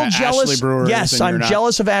little jealous. Ashley Brewer. Yes, I'm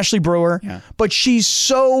jealous of Ashley Brewer, but she's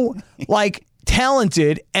so like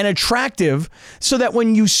talented and attractive so that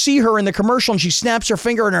when you see her in the commercial and she snaps her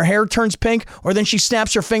finger and her hair turns pink, or then she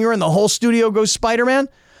snaps her finger and the whole studio goes Spider-Man,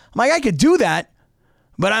 I'm like, I could do that,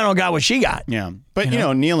 but I don't got what she got. Yeah. But, you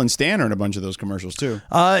know, Neil and Stan are in a bunch of those commercials, too.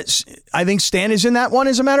 I think Stan is in that one,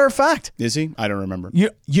 as a matter of fact. Is he? I don't remember.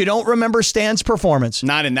 You don't remember Stan's performance?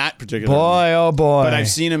 Not in that particular Boy, oh boy. But I've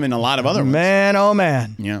seen him in a lot of other ones. Man, oh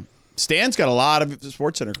man. Yeah. Stan's got a lot of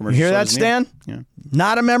SportsCenter commercials. You hear that, Stan? Yeah.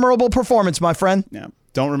 Not a memorable performance, my friend. Yeah.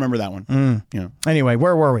 Don't remember that one. Yeah. Anyway,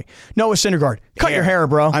 where were we? Noah Syndergaard. Cut your hair,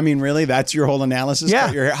 bro. I mean, really? That's your whole analysis? Yeah.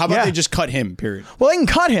 Cut your hair? How about they just cut him, period? Well, they can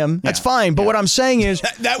cut him. That's fine. But what I'm saying is...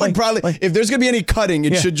 that would probably... if there's going to be any cutting,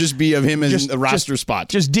 it should just be of him as a roster spot.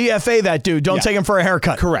 Just DFA that dude. Don't take him for a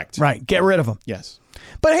haircut. Correct. Right. Get rid of him. Yes.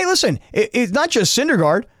 But hey, listen, it's not just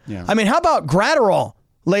Syndergaard. Yeah. I mean, how about Gratterall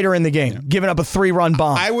later in the game, giving up a 3-run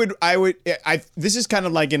bomb? This is kind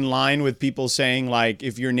of like in line with people saying, like,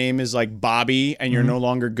 if your name is like Bobby and you're no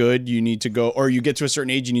longer good, you need to go, or you get to a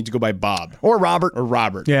certain age, you need to go by Bob. Or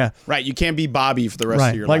Robert. Yeah. Right. You can't be Bobby for the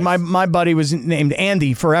rest of your life. Like my buddy was named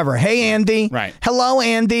Andy forever. Hey, Andy. Right. Hello,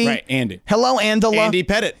 Andy. Right. Andy. Hello, Andala. Andy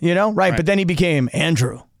Pettit. You know, right. But then he became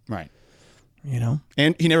Andrew. Right. You know?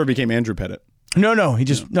 And he never became Andrew Pettit. No. He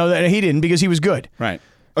just, he didn't because he was good. Right.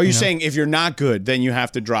 Oh, you're saying if you're not good, then you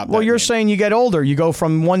have to drop that Well, you're name. saying you get older. You go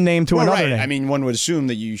from one name to another name. I mean, one would assume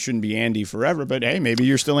that you shouldn't be Andy forever, but hey, maybe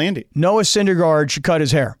you're still Andy. Noah Syndergaard should cut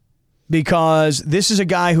his hair. because this is a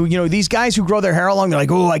guy who, these guys who grow their hair long, they're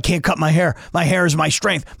like, oh, I can't cut my hair. My hair is my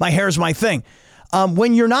strength. My hair is my thing.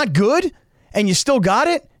 When you're not good and you still got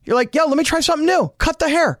it, you're like, yo, let me try something new. Cut the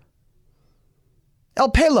hair. El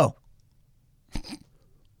pelo.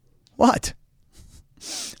 What?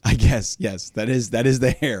 I guess, yes. That is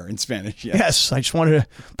the hair in Spanish. Yes, I just wanted to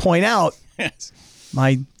point out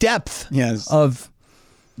my depth of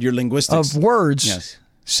your linguistics of words. Yes.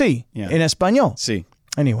 Sí, in español. Sí.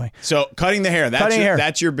 Anyway. So cutting the hair,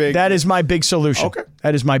 that's your big... That is my big solution. Okay.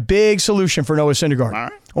 That is my big solution for Noah Syndergaard. All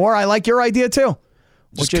right. Or I like your idea too.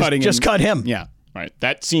 Just cut him. Yeah. Right.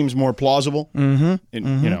 That seems more plausible.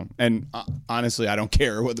 Mm-hmm. And honestly, I don't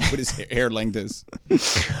care what his hair length is.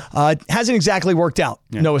 Hasn't exactly worked out,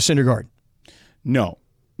 Noah Syndergaard. No.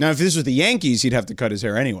 Now, if this was the Yankees, he'd have to cut his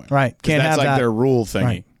hair anyway. Right. Can't have that's like that. their rule thingy.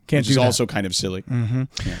 Right. Can't which do is that. also kind of silly. Mm-hmm.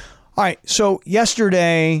 Yeah. All right. So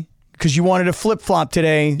yesterday, because you wanted to flip-flop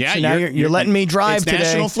today, yeah, so now you're letting me drive it's today. It's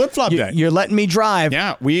National Flip-Flop Day. You're letting me drive.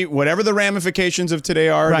 Yeah. Whatever the ramifications of today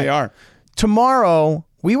are, they are. Tomorrow,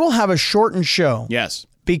 we will have a shortened show. Yes.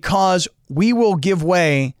 Because we will give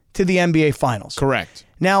way to the NBA Finals. Correct.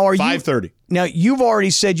 Now, 5:30. Now, you've already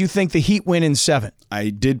said you think the Heat win in 7. I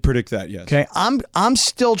did predict that, yes. Okay. I'm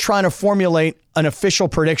still trying to formulate an official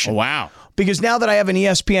prediction. Oh, wow. Because now that I have an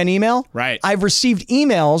ESPN email, I've received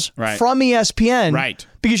emails from ESPN. Right.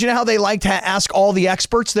 Because you know how they like to ask all the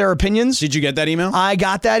experts their opinions? Did you get that email? I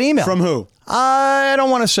got that email. From who? I don't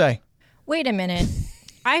want to say. Wait a minute.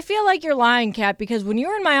 I feel like you're lying, Kat, because when you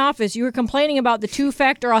were in my office, you were complaining about the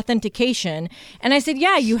two-factor authentication. And I said,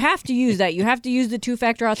 yeah, you have to use that. You have to use the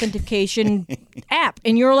two-factor authentication app.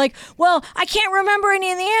 And you were like, well, I can't remember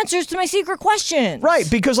any of the answers to my secret questions. Right,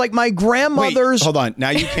 because like my grandmother's... Wait, hold on.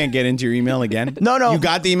 Now you can't get into your email again? No. You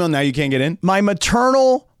got the email, now you can't get in? My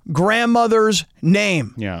maternal grandmother's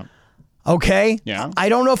name. Yeah. Okay? Yeah. I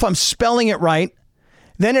don't know if I'm spelling it right.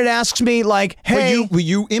 Then it asks me like, hey. But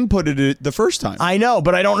you inputted it the first time. I know,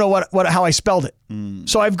 but I don't know how I spelled it.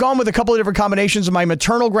 So I've gone with a couple of different combinations of my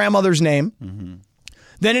maternal grandmother's name. Mm-hmm.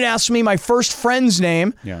 Then it asks me my first friend's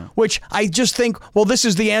name, which I just think, well, this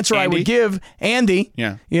is the answer Andy? I would give. Andy.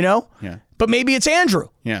 Yeah. Yeah. But maybe it's Andrew.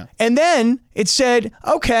 Yeah. And then it said,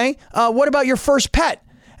 okay, what about your first pet?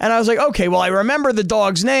 And I was like, okay, well, I remember the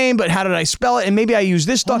dog's name, but how did I spell it? And maybe I use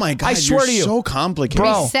this dog. Oh my God, I swear to you. so complicated.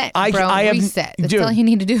 Bro, Reset, I have, reset. That's dude. all you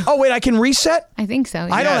need to do. Oh, wait, I can reset? I think so.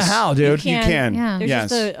 Yeah. I don't know how, dude. You can. Yeah. There's Yes.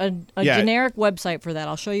 just a generic website for that.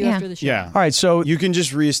 I'll show you Yeah. after the show. Yeah. All right, so You can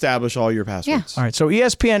just reestablish all your passwords. all right, so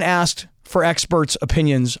ESPN asked for experts'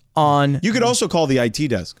 opinions on. You could also call the IT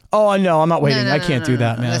desk. Oh no, I'm not waiting. No, I can't do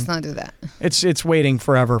that, no. man. Let's not do that. It's waiting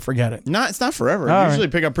forever. Forget it. It's not forever. All Usually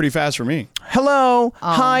pick up pretty fast for me. Hello,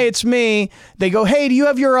 hi, it's me. They go, hey, do you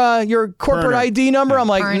have your corporate Burner. ID number? I'm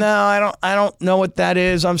like, Burn. no, I don't know what that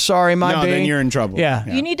is. I'm sorry, my No, B. then you're in trouble. Yeah.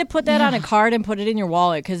 You need to put that on a card and put it in your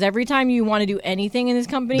wallet because every time you want to do anything in this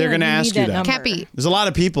company, They're gonna you ask need you that that. number. Cappy, There's a lot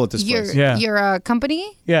of people at this your place. Yeah. your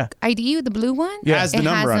company Yeah. ID, the blue one, Yeah. Has the it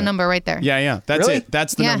number has on the it. number right there. Yeah. That's Really? it.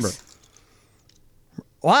 That's the Yes. number.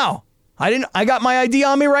 Wow. I got my ID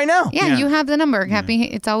on me right now. Yeah, Yeah. you have the number, Cappy.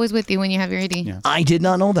 It's always with you when you have your ID. Yeah. I did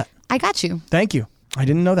not know that. I got you. Thank you. I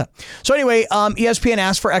didn't know that. So anyway, ESPN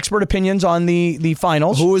asked for expert opinions on the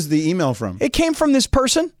finals. Who was the email from? It came from this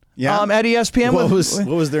person. Yeah? At ESPN. What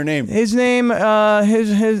was their name? His name?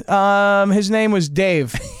 His name was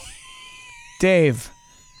Dave. Dave.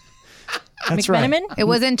 That's right. McMenamin? It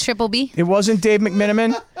wasn't Triple B. It wasn't Dave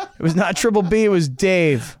McMenamin. It was not Triple B. It was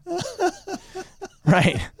Dave.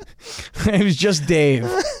 Right. It was just Dave.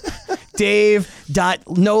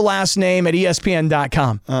 Dave.no last name at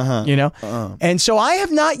ESPN.com. You know? And so I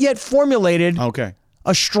have not yet formulated Okay.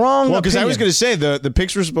 a strong Well, because I was opinion. going to say the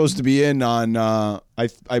picks were supposed to be in on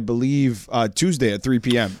I believe Tuesday at 3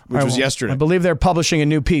 p.m., which All right, was well, yesterday. I believe they're publishing a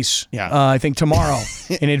new piece. Yeah. I think tomorrow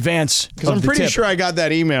in advance. Because I'm pretty sure I got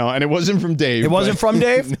that email and it wasn't from Dave. It wasn't but- from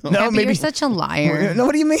Dave? No, Cappy, maybe. you're such a liar. No,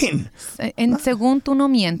 what do you mean? En según tú no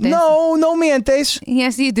mientes. No mientes.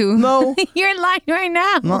 Yes, you do. No. You're lying right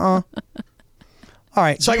now. All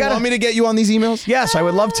right, so Do I you got want me to get you on these emails? Yes, I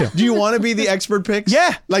would love to. Do you want to be the expert picks?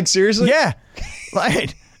 Yeah. Like seriously? Yeah.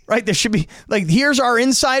 Right. There should be like, here's our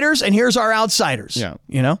insiders and here's our outsiders. Yeah.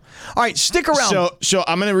 You know? All right, stick around. So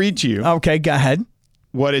I'm going to read to you Okay, go ahead.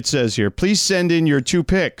 what it says here. Please send in your 2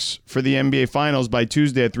 picks for the NBA Finals by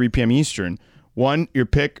Tuesday at 3 p.m. Eastern. 1, your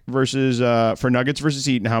pick versus for Nuggets versus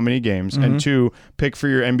Heat and how many games, and 2, pick for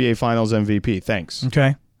your NBA Finals MVP. Thanks.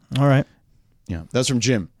 Okay. All right. Yeah, that's from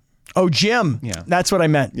Jim. Oh, Jim. Yeah. That's what I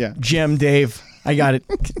meant. Yeah. Jim, Dave. I got it.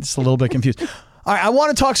 It's a little bit confused. All right, I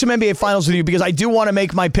want to talk some NBA Finals with you because I do want to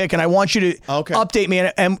make my pick, and I want you to update me.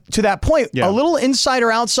 And to that point, a little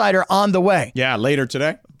insider-outsider on the way. Yeah, later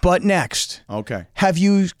today. But next, Okay. have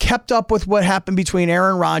you kept up with what happened between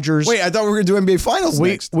Aaron Rodgers? Wait, I thought we were going to do NBA Finals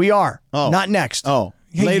next. We are. Oh. Not next. Oh,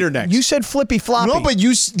 Hey, later next. You said flippy floppy. No, but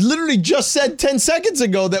you literally just said 10 seconds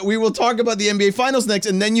ago that we will talk about the NBA Finals next,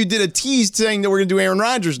 and then you did a tease saying that we're going to do Aaron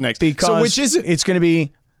Rodgers next. because so which is it? It's going to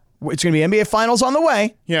be NBA Finals on the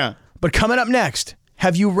way. Yeah. But coming up next,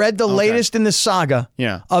 have you read the latest in the saga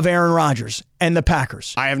of Aaron Rodgers and the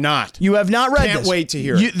Packers? I have not. You have not read this. Can't wait to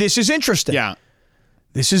hear it. This is interesting. Yeah.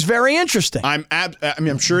 This is very interesting.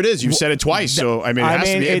 I'm sure it is. You've said it twice, so it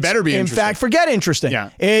has to be. It better be interesting. In fact, forget interesting. Yeah.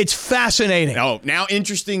 It's fascinating. Oh, now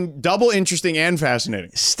interesting, double interesting and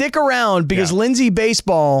fascinating. Stick around because Lindsay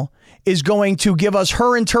Baseball is going to give us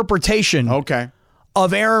her interpretation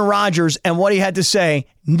of Aaron Rodgers and what he had to say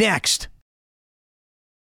next.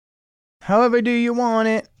 However do you want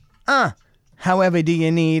it? However do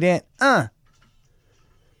you need it?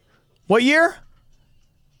 What year?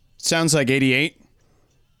 Sounds like 88.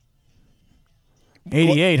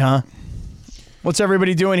 88, huh? What's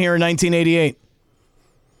everybody doing here in 1988?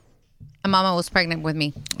 My mama was pregnant with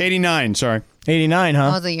me. 89, sorry. 89, huh? I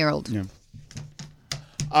was a year old. Yeah.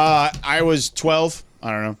 I was 12.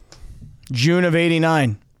 I don't know. June of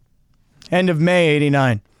 89. End of May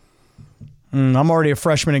 89. I'm already a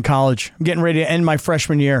freshman in college. I'm getting ready to end my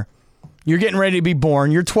freshman year. You're getting ready to be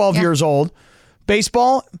born. You're 12 years old.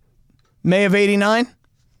 Baseball, May of 89?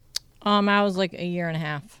 I was like a year and a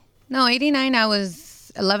half. No, 89, I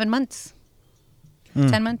was 11 months.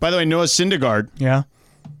 10 months. By the way, Noah Syndergaard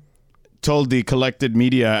told the collected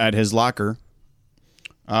media at his locker,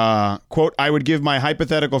 quote, I would give my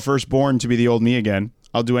hypothetical firstborn to be the old me again.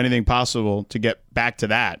 I'll do anything possible to get back to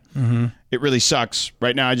that. Mm-hmm. It really sucks.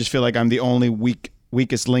 Right now, I just feel like I'm the only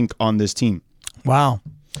weakest link on this team. Wow.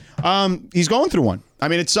 He's going through one. I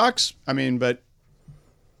mean, it sucks. I mean, but,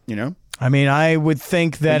 you know. I mean, I would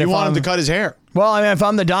think that you if want I'm him to cut his hair. Well, I mean, if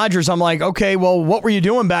I'm the Dodgers, I'm like, okay, well, what were you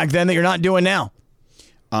doing back then that you're not doing now?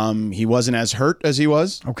 He wasn't as hurt as he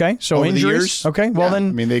was. Okay, so over injuries. the years. Okay, well then.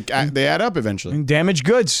 I mean, they add up eventually. Damaged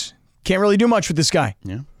goods. Can't really do much with this guy.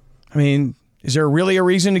 Yeah. I mean, is there really a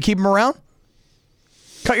reason to keep him around?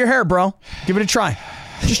 Cut your hair, bro. Give it a try.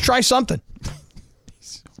 Just try something.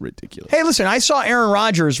 Ridiculous. Hey, listen, I saw Aaron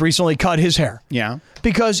Rodgers recently cut his hair. Yeah.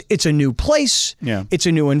 Because it's a new place. Yeah. It's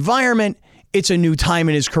a new environment. It's a new time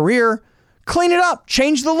in his career. Clean it up.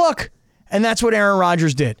 Change the look. And that's what Aaron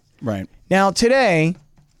Rodgers did. Right. Now, today,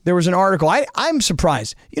 there was an article. I'm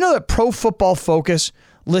surprised. You know that Pro Football Focus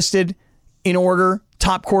listed in order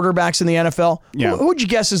top quarterbacks in the NFL? Yeah. Who would you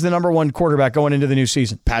guess is the number one quarterback going into the new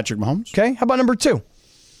season? Patrick Mahomes. Okay. How about number 2?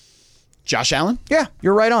 Josh Allen. Yeah,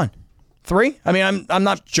 you're right on. 3? I mean, I'm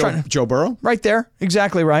not Joe Burrow. Right there.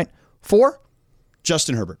 Exactly right. 4?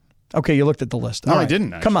 Justin Herbert. Okay, you looked at the list. No, All I right.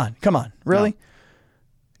 didn't, actually. Come on. Really?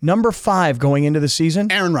 No. Number 5 going into the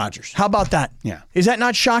season? Aaron Rodgers. How about that? Yeah. Is that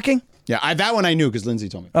not shocking? Yeah, that one I knew because Lindsay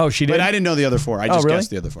told me. Oh, she did? But I didn't know the other 4. I just really?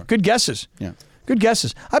 guessed the other 4. Good guesses. Yeah. Good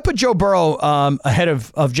guesses. I put Joe Burrow ahead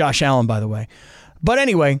of Josh Allen, by the way. But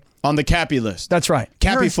anyway. On the Cappy list. That's right.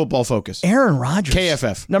 Cappy Football Focus. Aaron Rodgers.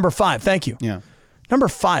 KFF. Number 5. Thank you. Yeah. Number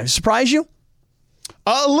 5. Surprise you?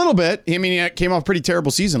 A little bit. I mean, he came off a pretty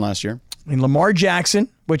terrible season last year. I mean, Lamar Jackson,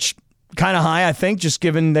 which kind of high, I think, just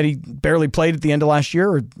given that he barely played at the end of last year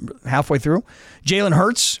or halfway through. Jalen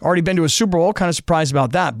Hurts, already been to a Super Bowl. Kind of surprised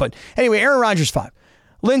about that. But anyway, Aaron Rodgers 5.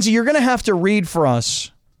 Lindsay, you're going to have to read for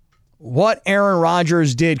us what Aaron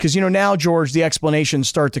Rodgers did because, you know, now, George, the explanations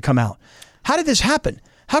start to come out. How did this happen?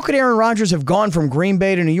 How could Aaron Rodgers have gone from Green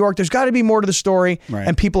Bay to New York? There's got to be more to the story,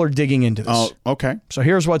 and people are digging into this. Oh, okay. So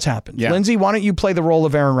here's what's happened. Yeah. Lindsay, why don't you play the role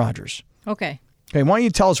of Aaron Rodgers? Okay. Okay, why don't you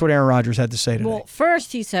tell us what Aaron Rodgers had to say today? Well,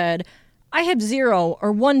 first he said, I have 0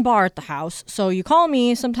 or 1 bar at the house, so you call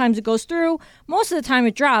me, sometimes it goes through, most of the time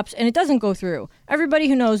it drops, and it doesn't go through. Everybody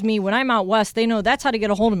who knows me, when I'm out west, they know that's how to get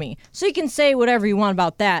a hold of me. So you can say whatever you want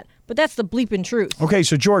about that, but that's the bleeping truth. Okay,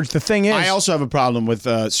 so George, the thing is... I also have a problem with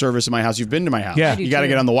service in my house. You've been to my house. Yeah. I do You got to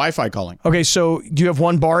too. get on the Wi-Fi calling. Okay, so do you have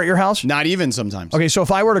 1 bar at your house? Not even sometimes. Okay, so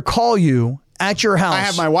if I were to call you at your house... I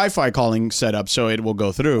have my Wi-Fi calling set up so it will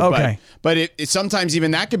go through. Okay. But it sometimes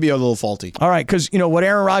even that could be a little faulty. All right, because, you know, what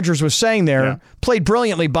Aaron Rodgers was saying there, played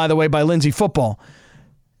brilliantly, by the way, by Lindsay Football.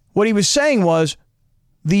 What he was saying was,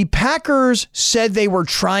 the Packers said they were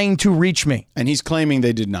trying to reach me. And he's claiming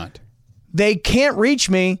they did not. They can't reach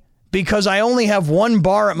me because I only have 1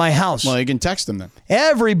 bar at my house. Well, you can text them then.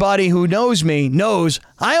 Everybody who knows me knows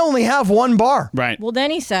I only have 1 bar. Right. Well,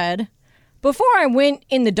 then he said, before I went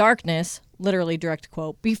in the darkness, literally direct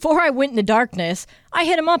quote, before I went into darkness, I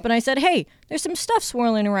hit him up and I said, hey, there's some stuff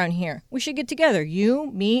swirling around here. We should get together.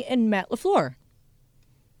 You, me, and Matt LaFleur.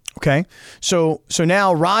 Okay. So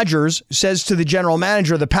now Rodgers says to the general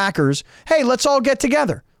manager of the Packers, hey, let's all get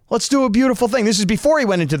together. Let's do a beautiful thing. This is before he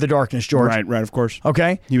went into the darkness, George. Right, of course.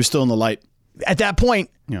 Okay. He was still in the light. At that point,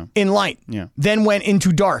 in light. Yeah. Then went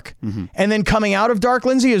into dark. And then coming out of dark,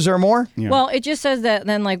 Lindsay, is there more? Yeah. Well, it just says that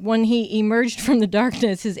then, like, when he emerged from the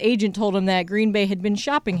darkness, his agent told him that Green Bay had been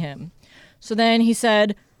shopping him. So then he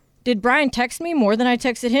said, did Brian text me more than I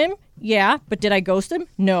texted him? Yeah, but did I ghost him?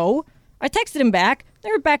 No. I texted him back.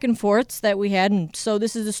 There were back and forths that we had, and so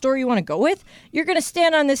this is the story you want to go with? You're going to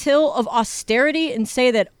stand on this hill of austerity and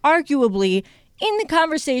say that arguably in the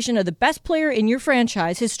conversation of the best player in your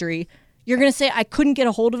franchise history, you're going to say I couldn't get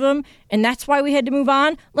a hold of him, and that's why we had to move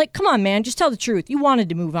on? Like, come on, man, just tell the truth. You wanted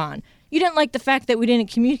to move on. You didn't like the fact that we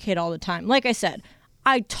didn't communicate all the time. Like I said,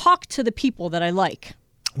 I talk to the people that I like.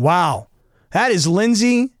 Wow. That is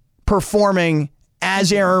Lindsay performing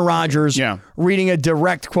as Aaron Rodgers, reading a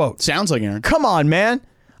direct quote. Sounds like Aaron. Come on, man.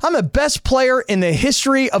 I'm the best player in the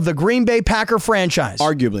history of the Green Bay Packer franchise.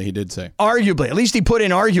 Arguably, he did say. Arguably. At least he put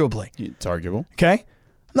in arguably. It's arguable. Okay?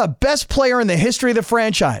 I'm the best player in the history of the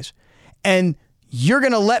franchise. And you're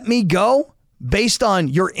going to let me go based on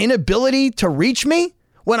your inability to reach me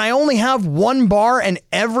when I only have one bar and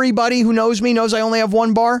everybody who knows me knows I only have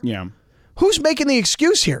one bar? Yeah. Who's making the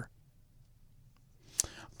excuse here?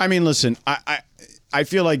 I mean, listen, I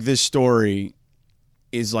feel like this story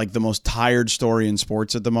is like the most tired story in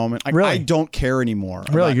sports at the moment. Really? I don't care anymore.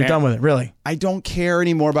 Really? You're done with it? Really? I don't care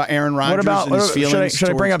anymore about Aaron Rodgers What about, and his feelings. should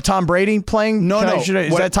I bring up Tom Brady playing? No. Is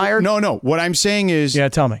that tired? No. What I'm saying is... Yeah,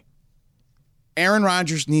 tell me. Aaron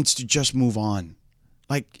Rodgers needs to just move on.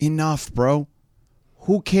 Like, enough, bro.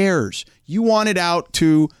 Who cares? You wanted out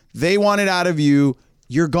too. They wanted out of you.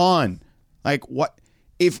 You're gone. Like, what?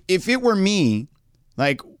 If it were me,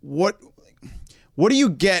 like, what do you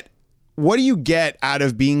get? What do you get out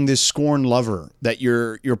of being this scorned lover that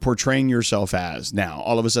you're portraying yourself as now?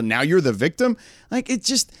 All of a sudden, now you're the victim? Like, it's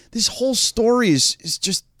just, this whole story is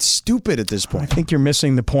just stupid at this point. I think you're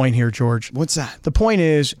missing the point here, George. What's that? The point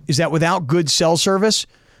is that without good cell service,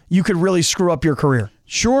 you could really screw up your career.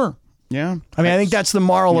 Sure. Yeah. I mean, I think that's the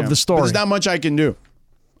moral of the story. But there's not much I can do.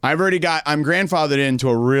 I'm grandfathered into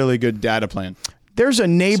a really good data plan. There's a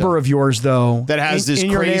neighbor of yours, though, that has this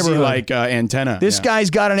in crazy antenna. This guy's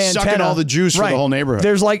got an antenna. Sucking all the juice for the whole neighborhood.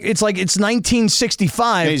 It's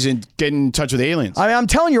 1965. He's getting in touch with aliens. I mean, I'm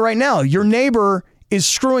telling you right now, your neighbor is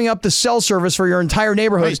screwing up the cell service for your entire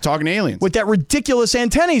neighborhood. He's talking to aliens. With that ridiculous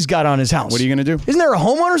antenna he's got on his house. What are you going to do? Isn't there a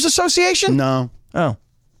homeowners association? No. Oh.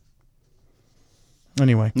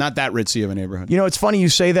 Anyway. Not that ritzy of a neighborhood. You know, it's funny you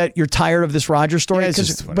say that you're tired of this Rodgers story.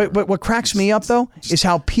 Yeah, but what cracks me up, though, is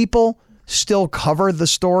how people still cover the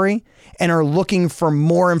story and are looking for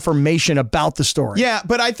more information about the story. Yeah,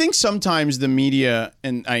 but I think sometimes the media,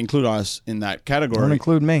 and I include us in that category. Don't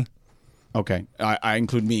include me. Okay. I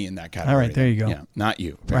include me in that category. All right, there you go. Yeah, not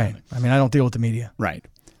you. Apparently. Right. I mean, I don't deal with the media. Right.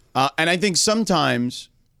 And I think sometimes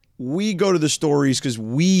we go to the stories because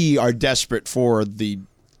we are desperate for the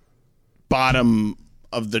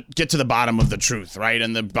get to the bottom of the truth, right?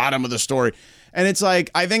 And the bottom of the story. And it's like,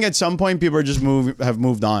 I think at some point people are just have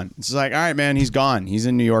moved on. It's like, all right, man, he's gone. He's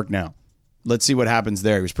in New York now. Let's see what happens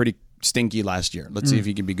there. He was pretty stinky last year. Let's see if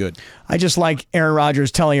he can be good. I just like Aaron Rodgers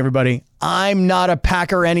telling everybody, I'm not a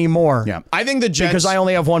Packer anymore. Yeah. I think the Jets... Because I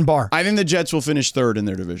only have one bar. I think the Jets will finish third in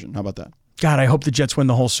their division. How about that? God, I hope the Jets win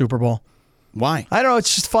the whole Super Bowl. Why? I don't know.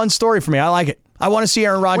 It's just a fun story for me. I like it. I want to see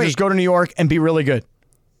Aaron Rodgers go to New York and be really good.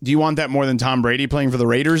 Do you want that more than Tom Brady playing for the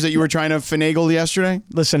Raiders that you were trying to finagle yesterday?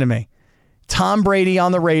 Listen to me. Tom Brady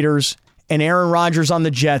on the Raiders and Aaron Rodgers on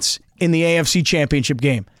the Jets in the AFC Championship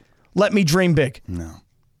game. Let me dream big. No.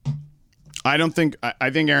 I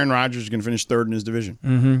think Aaron Rodgers is going to finish third in his division.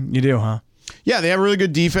 Mm-hmm. You do, huh? Yeah, they have a really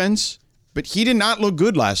good defense, but he did not look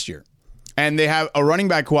good last year. And they have a running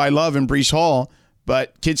back who I love in Breece Hall,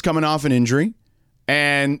 but kid's coming off an injury.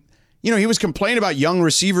 And, you know, he was complaining about young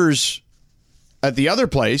receivers at the other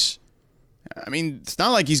place. I mean, it's not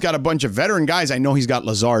like he's got a bunch of veteran guys. I know he's got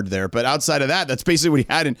Lazard there, but outside of that, that's basically what he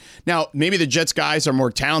had. Now, maybe the Jets guys are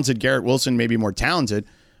more talented. Garrett Wilson may be more talented,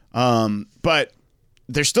 but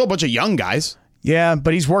there's still a bunch of young guys. Yeah,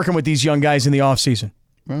 but he's working with these young guys in the offseason.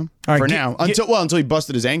 Well, for now. Until he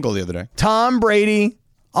busted his ankle the other day. Tom Brady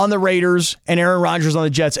on the Raiders and Aaron Rodgers on the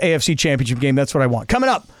Jets AFC Championship game. That's what I want. Coming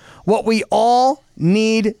up, what we all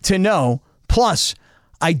need to know. Plus,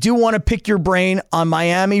 I do want to pick your brain on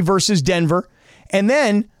Miami versus Denver. And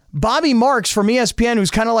then Bobby Marks from ESPN,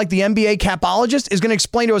 who's kind of like the NBA capologist, is going to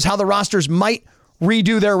explain to us how the rosters might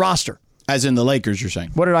redo their roster. As in the Lakers, you're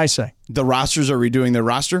saying? What did I say? The rosters are redoing their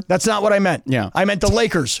roster? That's not what I meant. Yeah. I meant the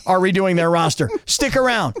Lakers are redoing their roster. Stick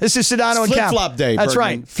around. This is Sedano and Cap. Flip-flop day, That's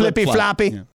Bergman. right. Flippy Flip-flop. floppy. Yeah.